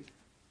theoretically,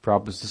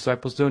 Prabhupada's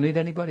disciples don't need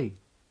anybody.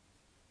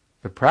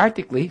 But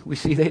practically, we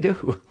see they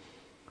do.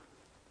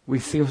 We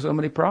see so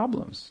many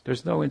problems.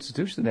 There's no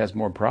institution that has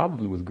more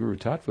problems with Guru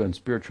Tattva and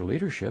spiritual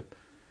leadership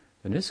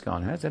than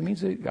ISKCON has. That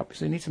means they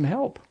obviously need some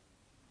help.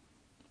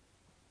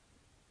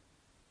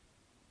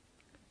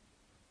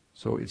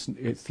 So it's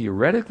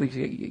theoretically,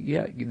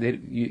 yeah,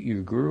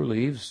 your guru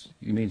leaves,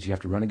 it means you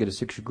have to run and get a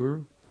Siksha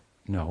guru?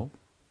 No.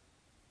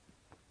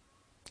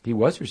 He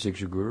was your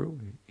Siksha guru.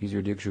 He's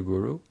your Diksha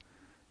guru.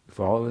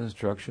 Follow his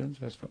instructions.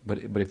 That's fine.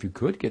 But if you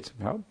could get some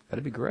help,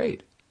 that'd be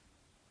great.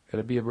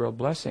 That'd be a real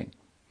blessing.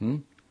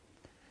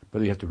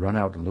 But you have to run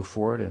out and look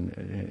for it and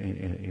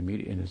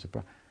immediately.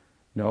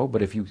 No,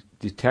 but if you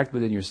detect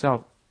within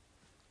yourself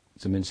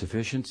some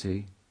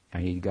insufficiency,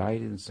 I need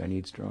guidance, I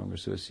need strong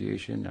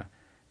association,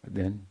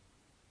 then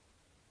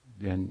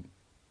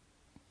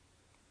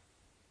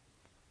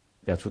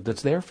that's what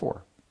that's there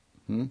for.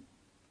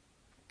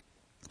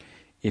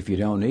 If you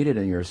don't need it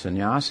and you're a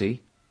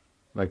sannyasi,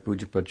 like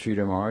Pujapad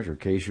Sridhar Maharaj or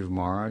Keshav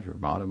Maharaj or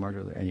Madhav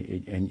Maharaj,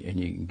 and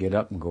you can get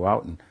up and go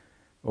out and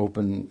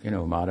open,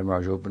 Madhav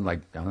Maharaj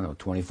opened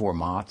 24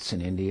 maths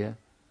in India.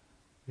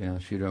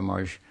 Sridhar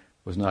Maharaj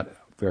was not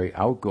very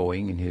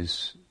outgoing in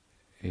his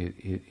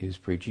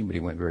preaching, but he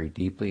went very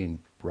deeply and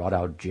brought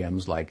out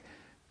gems like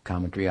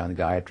commentary on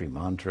Gayatri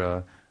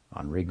Mantra,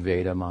 on Rig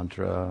Veda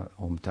Mantra,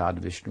 Om Tad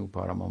Vishnu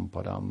Paramam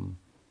Padam,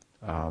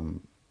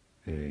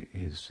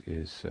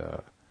 his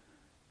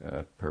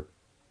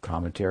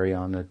commentary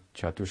on the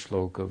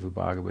Chaturshloka of the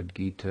Bhagavad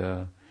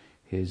Gita,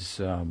 his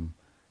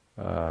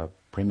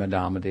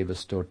Premadama Deva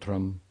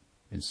Stotram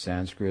in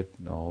Sanskrit,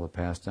 and all the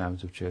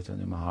pastimes of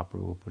Chaitanya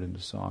Mahaprabhu put into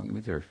song. I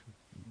mean, they're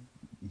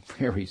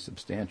very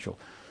substantial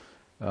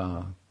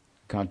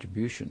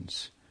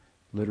contributions,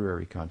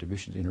 literary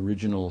contributions in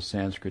original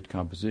Sanskrit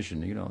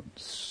composition. You don't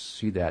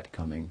see that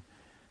coming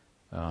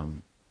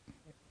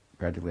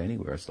practically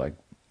anywhere. It's like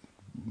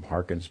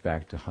harkens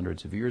back to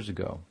hundreds of years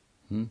ago.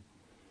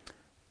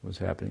 Was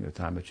happening at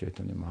the time of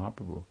Chaitanya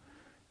Mahaprabhu.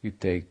 You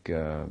take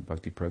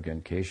Bhakti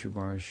Pragyan Keshav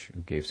Maharaj,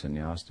 who gave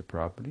sannyas to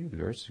Prabhupada. He was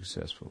very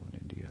successful in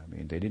India. I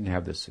mean, they didn't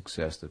have the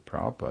success that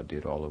Prabhupada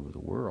did all over the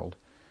world.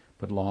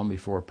 But long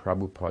before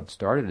Prabhupada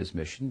started his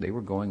mission, they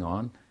were going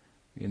on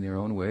in their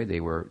own way. They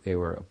were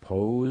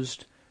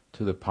opposed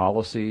to the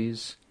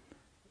policies,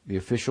 the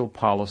official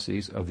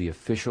policies of the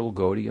official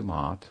Gaudiya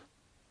Math.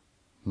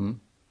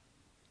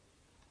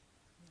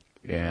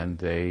 And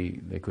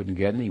they couldn't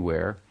get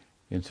anywhere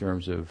in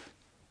terms of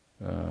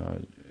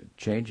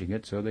changing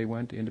it, so they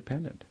went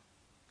independent.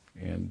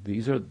 And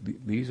these are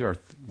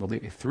the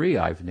three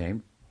I've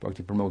named,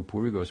 Bhakti Pramod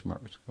Puri Goswami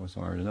and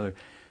another,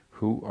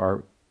 who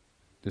are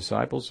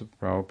disciples of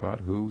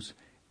Prabhupada, whose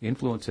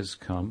influence has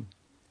come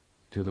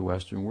to the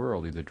Western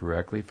world, either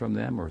directly from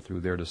them or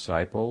through their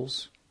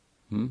disciples.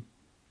 And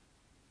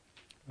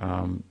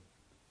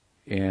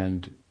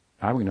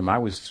I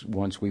was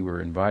once, we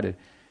were invited,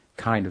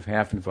 kind of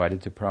half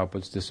invited, to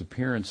Prabhupada's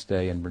disappearance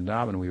day in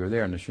Vrindavan. We were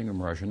there, and Nrsimha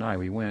Maharaj and I,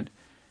 we went,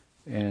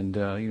 and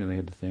they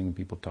had the thing,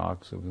 people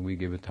talk, so we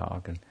gave a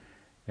talk,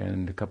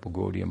 and a couple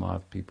Gaudiya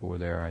Math people were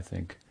there, I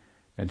think.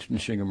 And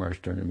Nrsimha Maharaj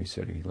turned to me,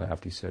 he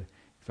laughed, he said,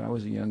 if I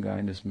was a young guy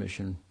in this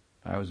mission,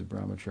 I was a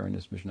brahmachari in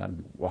this mission, I'd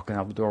be walking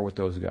out the door with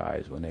those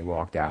guys when they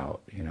walked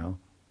out,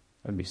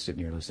 I'd be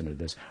sitting here listening to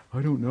this.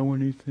 I don't know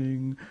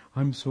anything.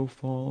 I'm so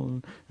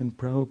fallen. And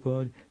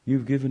Prabhupada,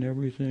 you've given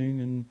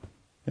everything.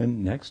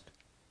 And next,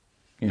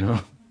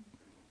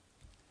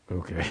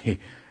 Okay.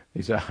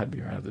 He said, I'd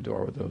be right out the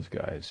door with those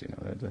guys.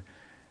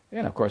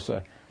 And of course,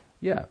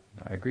 yeah,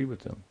 I agreed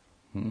with them.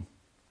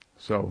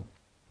 So,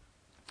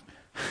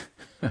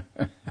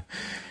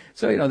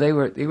 they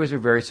were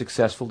very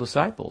successful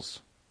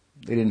disciples.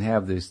 They didn't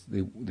have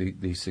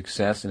the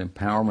success and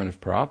empowerment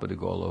of Prabhupada to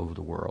go all over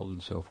the world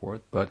and so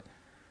forth, but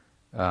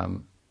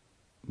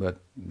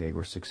they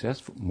were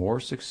more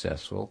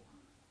successful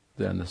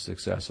than the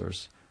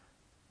successors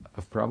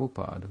of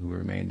Prabhupada, who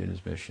remained in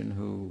his mission.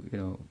 Who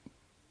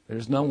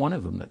there's no one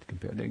of them that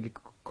compare.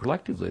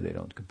 Collectively, they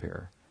don't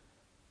compare.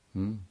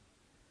 To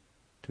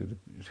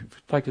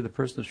the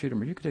person of Sridhar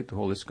Maharaj, you could take the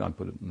whole ISKCON,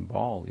 put it in a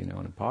ball, in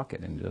a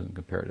pocket, and it doesn't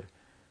compare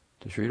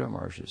to Sridhar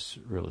Maharaj's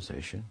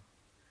realization.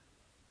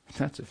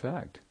 That's a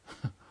fact.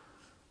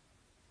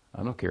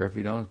 I don't care if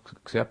you don't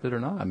accept it or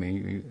not. I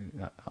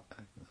mean,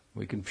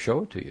 we can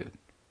show it to you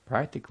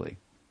practically.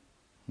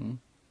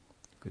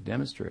 Could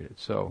demonstrate it.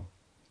 So,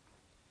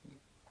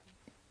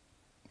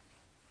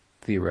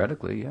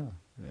 theoretically, yeah,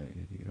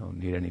 you don't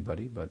need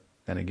anybody. But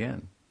then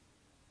again,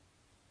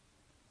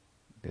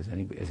 has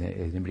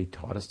anybody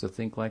taught us to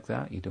think like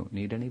that? You don't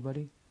need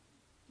anybody?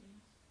 Yes.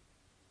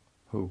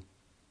 Who?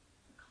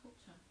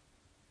 Culture.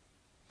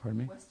 Pardon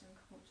me? Western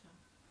culture.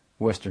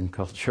 Western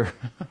culture.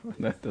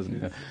 That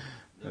doesn't. No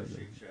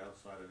Shiksha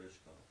outside of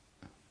ISKCON.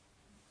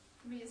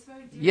 I mean, it's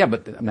very different. Yeah,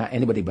 but not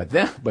anybody but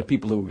them. But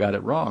people who got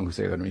it wrong, who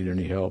say they don't need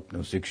any help, no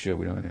siksha,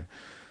 we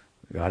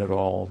got it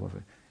all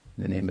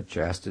in the name of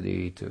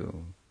chastity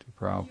to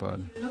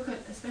Prabhupada. You look at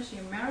especially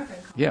American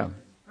culture. Yeah. It's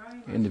very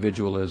much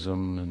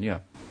Individualism and yeah.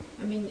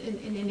 I mean,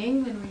 in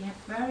England we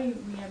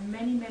have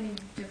many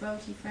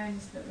devotee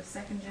friends that were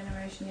second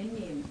generation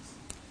Indians,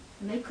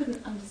 and they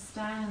couldn't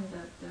understand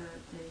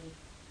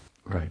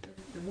Right.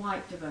 the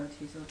white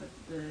devotees or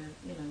the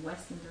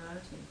Western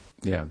devotee.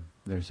 Yeah,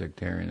 there's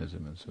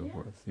sectarianism and so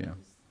forth. Yeah.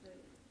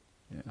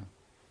 Yeah.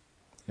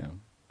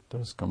 It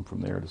does come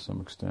from there to some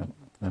extent,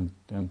 and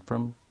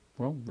from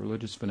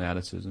religious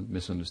fanaticism,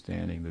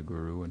 misunderstanding the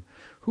guru, and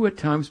who at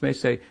times may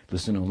say,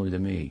 "Listen only to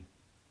me."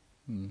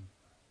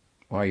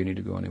 Why you need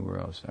to go anywhere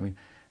else? I mean,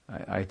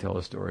 I tell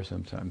a story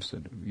sometimes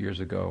that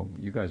years ago,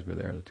 you guys were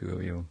there, the two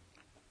of you,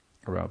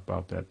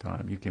 about that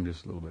time. You came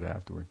just a little bit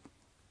afterward.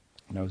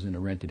 And I was in a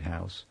rented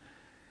house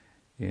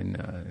in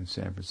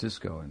San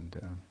Francisco, and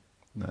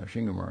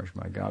Shinga Maharaj,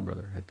 my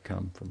godbrother, had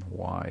come from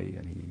Hawaii,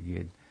 and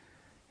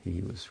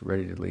he was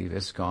ready to leave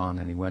ISKCON,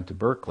 and he went to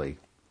Berkeley.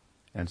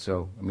 And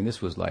so, I mean,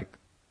 this was like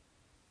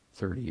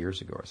 30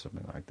 years ago or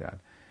something like that,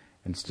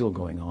 and still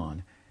going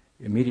on.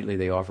 Immediately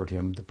they offered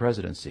him the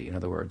presidency. In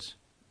other words,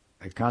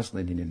 they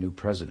constantly need a new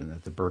president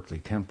at the Berkeley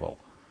Temple.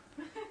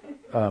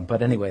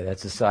 But anyway,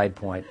 that's a side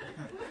point.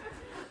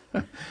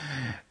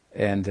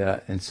 And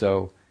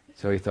so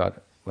he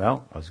thought,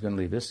 well, I was going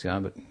to leave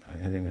ISKCON, but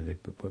I think they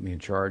put me in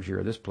charge here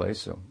of this place,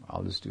 so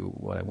I'll just do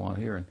what I want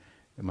here. And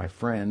my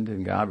friend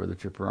and godbrother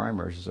Tripurari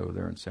Maharaj is over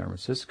there in San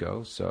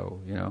Francisco,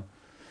 so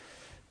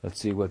let's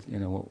see what if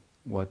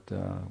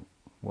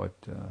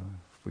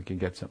we can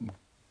get something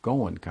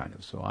going, kind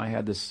of. So I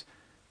had this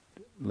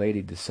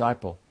lady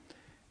disciple,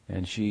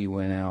 and she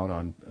went out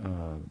on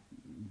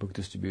book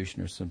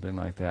distribution or something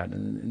like that.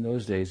 And in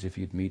those days, if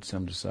you'd meet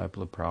some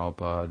disciple of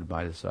Prabhupada,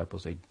 my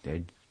disciples,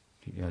 they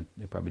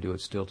probably do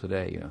it still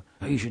today.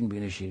 Oh, you shouldn't be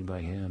initiated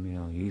by him.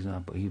 He's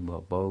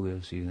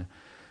bogus.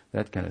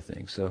 That kind of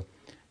thing. So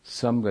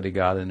somebody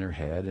got in her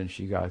head, and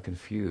she got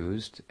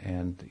confused,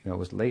 and it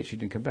was late. She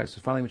didn't come back.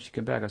 So finally, when she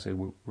came back, I said,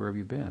 "Where have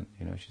you been?"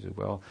 She said,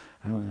 "Well,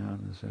 I don't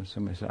know."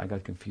 Somebody said, "I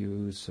got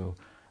confused, so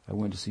I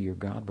went to see your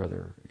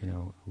godbrother.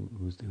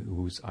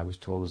 Who's I was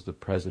told was the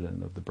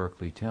president of the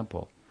Berkeley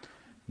Temple,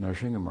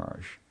 Nrsimha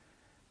Maharaj."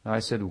 And I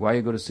said, "Why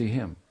you go to see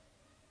him?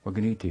 What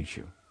can he teach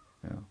you?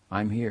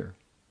 I'm here.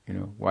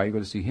 Why you go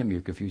to see him?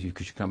 You're confused. You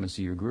should come and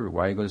see your guru.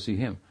 Why you go to see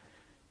him?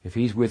 If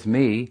he's with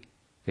me."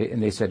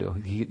 And they said,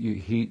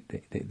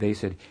 they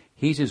said,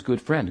 "He's his good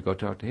friend. Go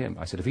talk to him."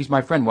 I said, "If he's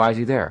my friend, why is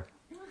he there?"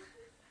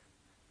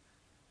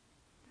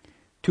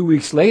 2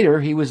 weeks later,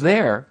 he was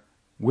there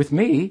with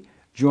me,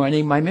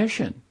 joining my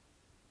mission.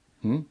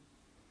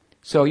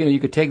 So, you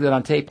could take that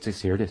on tape and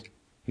say, "Here it is."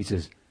 He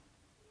says,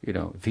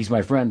 "If he's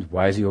my friend,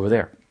 why is he over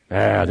there?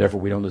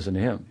 Therefore we don't listen to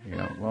him."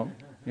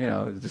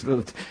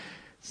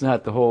 It's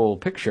not the whole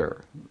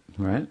picture,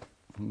 right?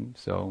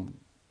 So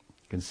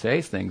can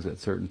say things at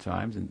certain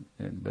times,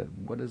 but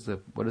what is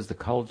the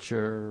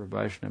culture of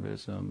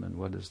Vaishnavism, and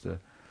what is the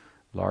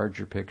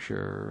larger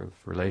picture of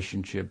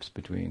relationships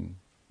between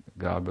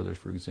godbrothers,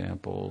 for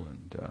example,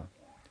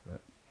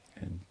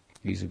 and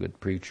he's a good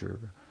preacher,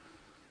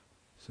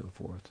 so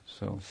forth.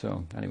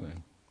 So anyway,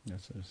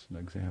 that's an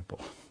example.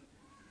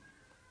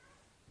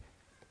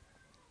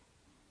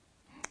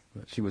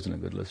 But she wasn't a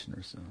good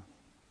listener, so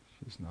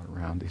she's not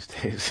around these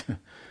days.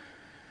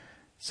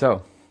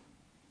 So.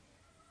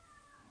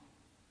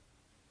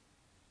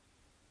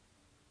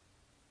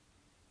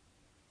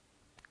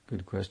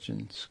 Good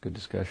questions, good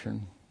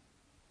discussion.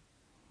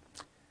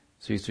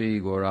 Sri Sri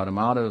Gaurada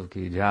Madhav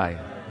ki jai.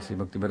 Sri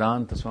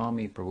Bhaktivedanta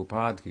Swami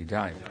Prabhupada ki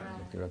jai.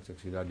 Bhakti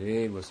Rakshak Sri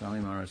Radhe Goswami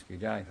Maharaj ki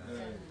jai.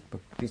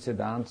 Bhakti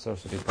Siddhanta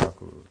Saraswati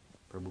Thakur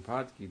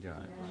Prabhupada ki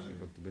jai. Sri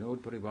Bhakti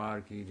Vinod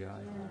Parivar ki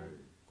jai.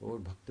 Gaur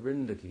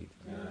Bhaktivinoda ki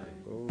jai.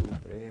 Gaur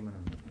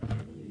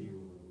Premanand.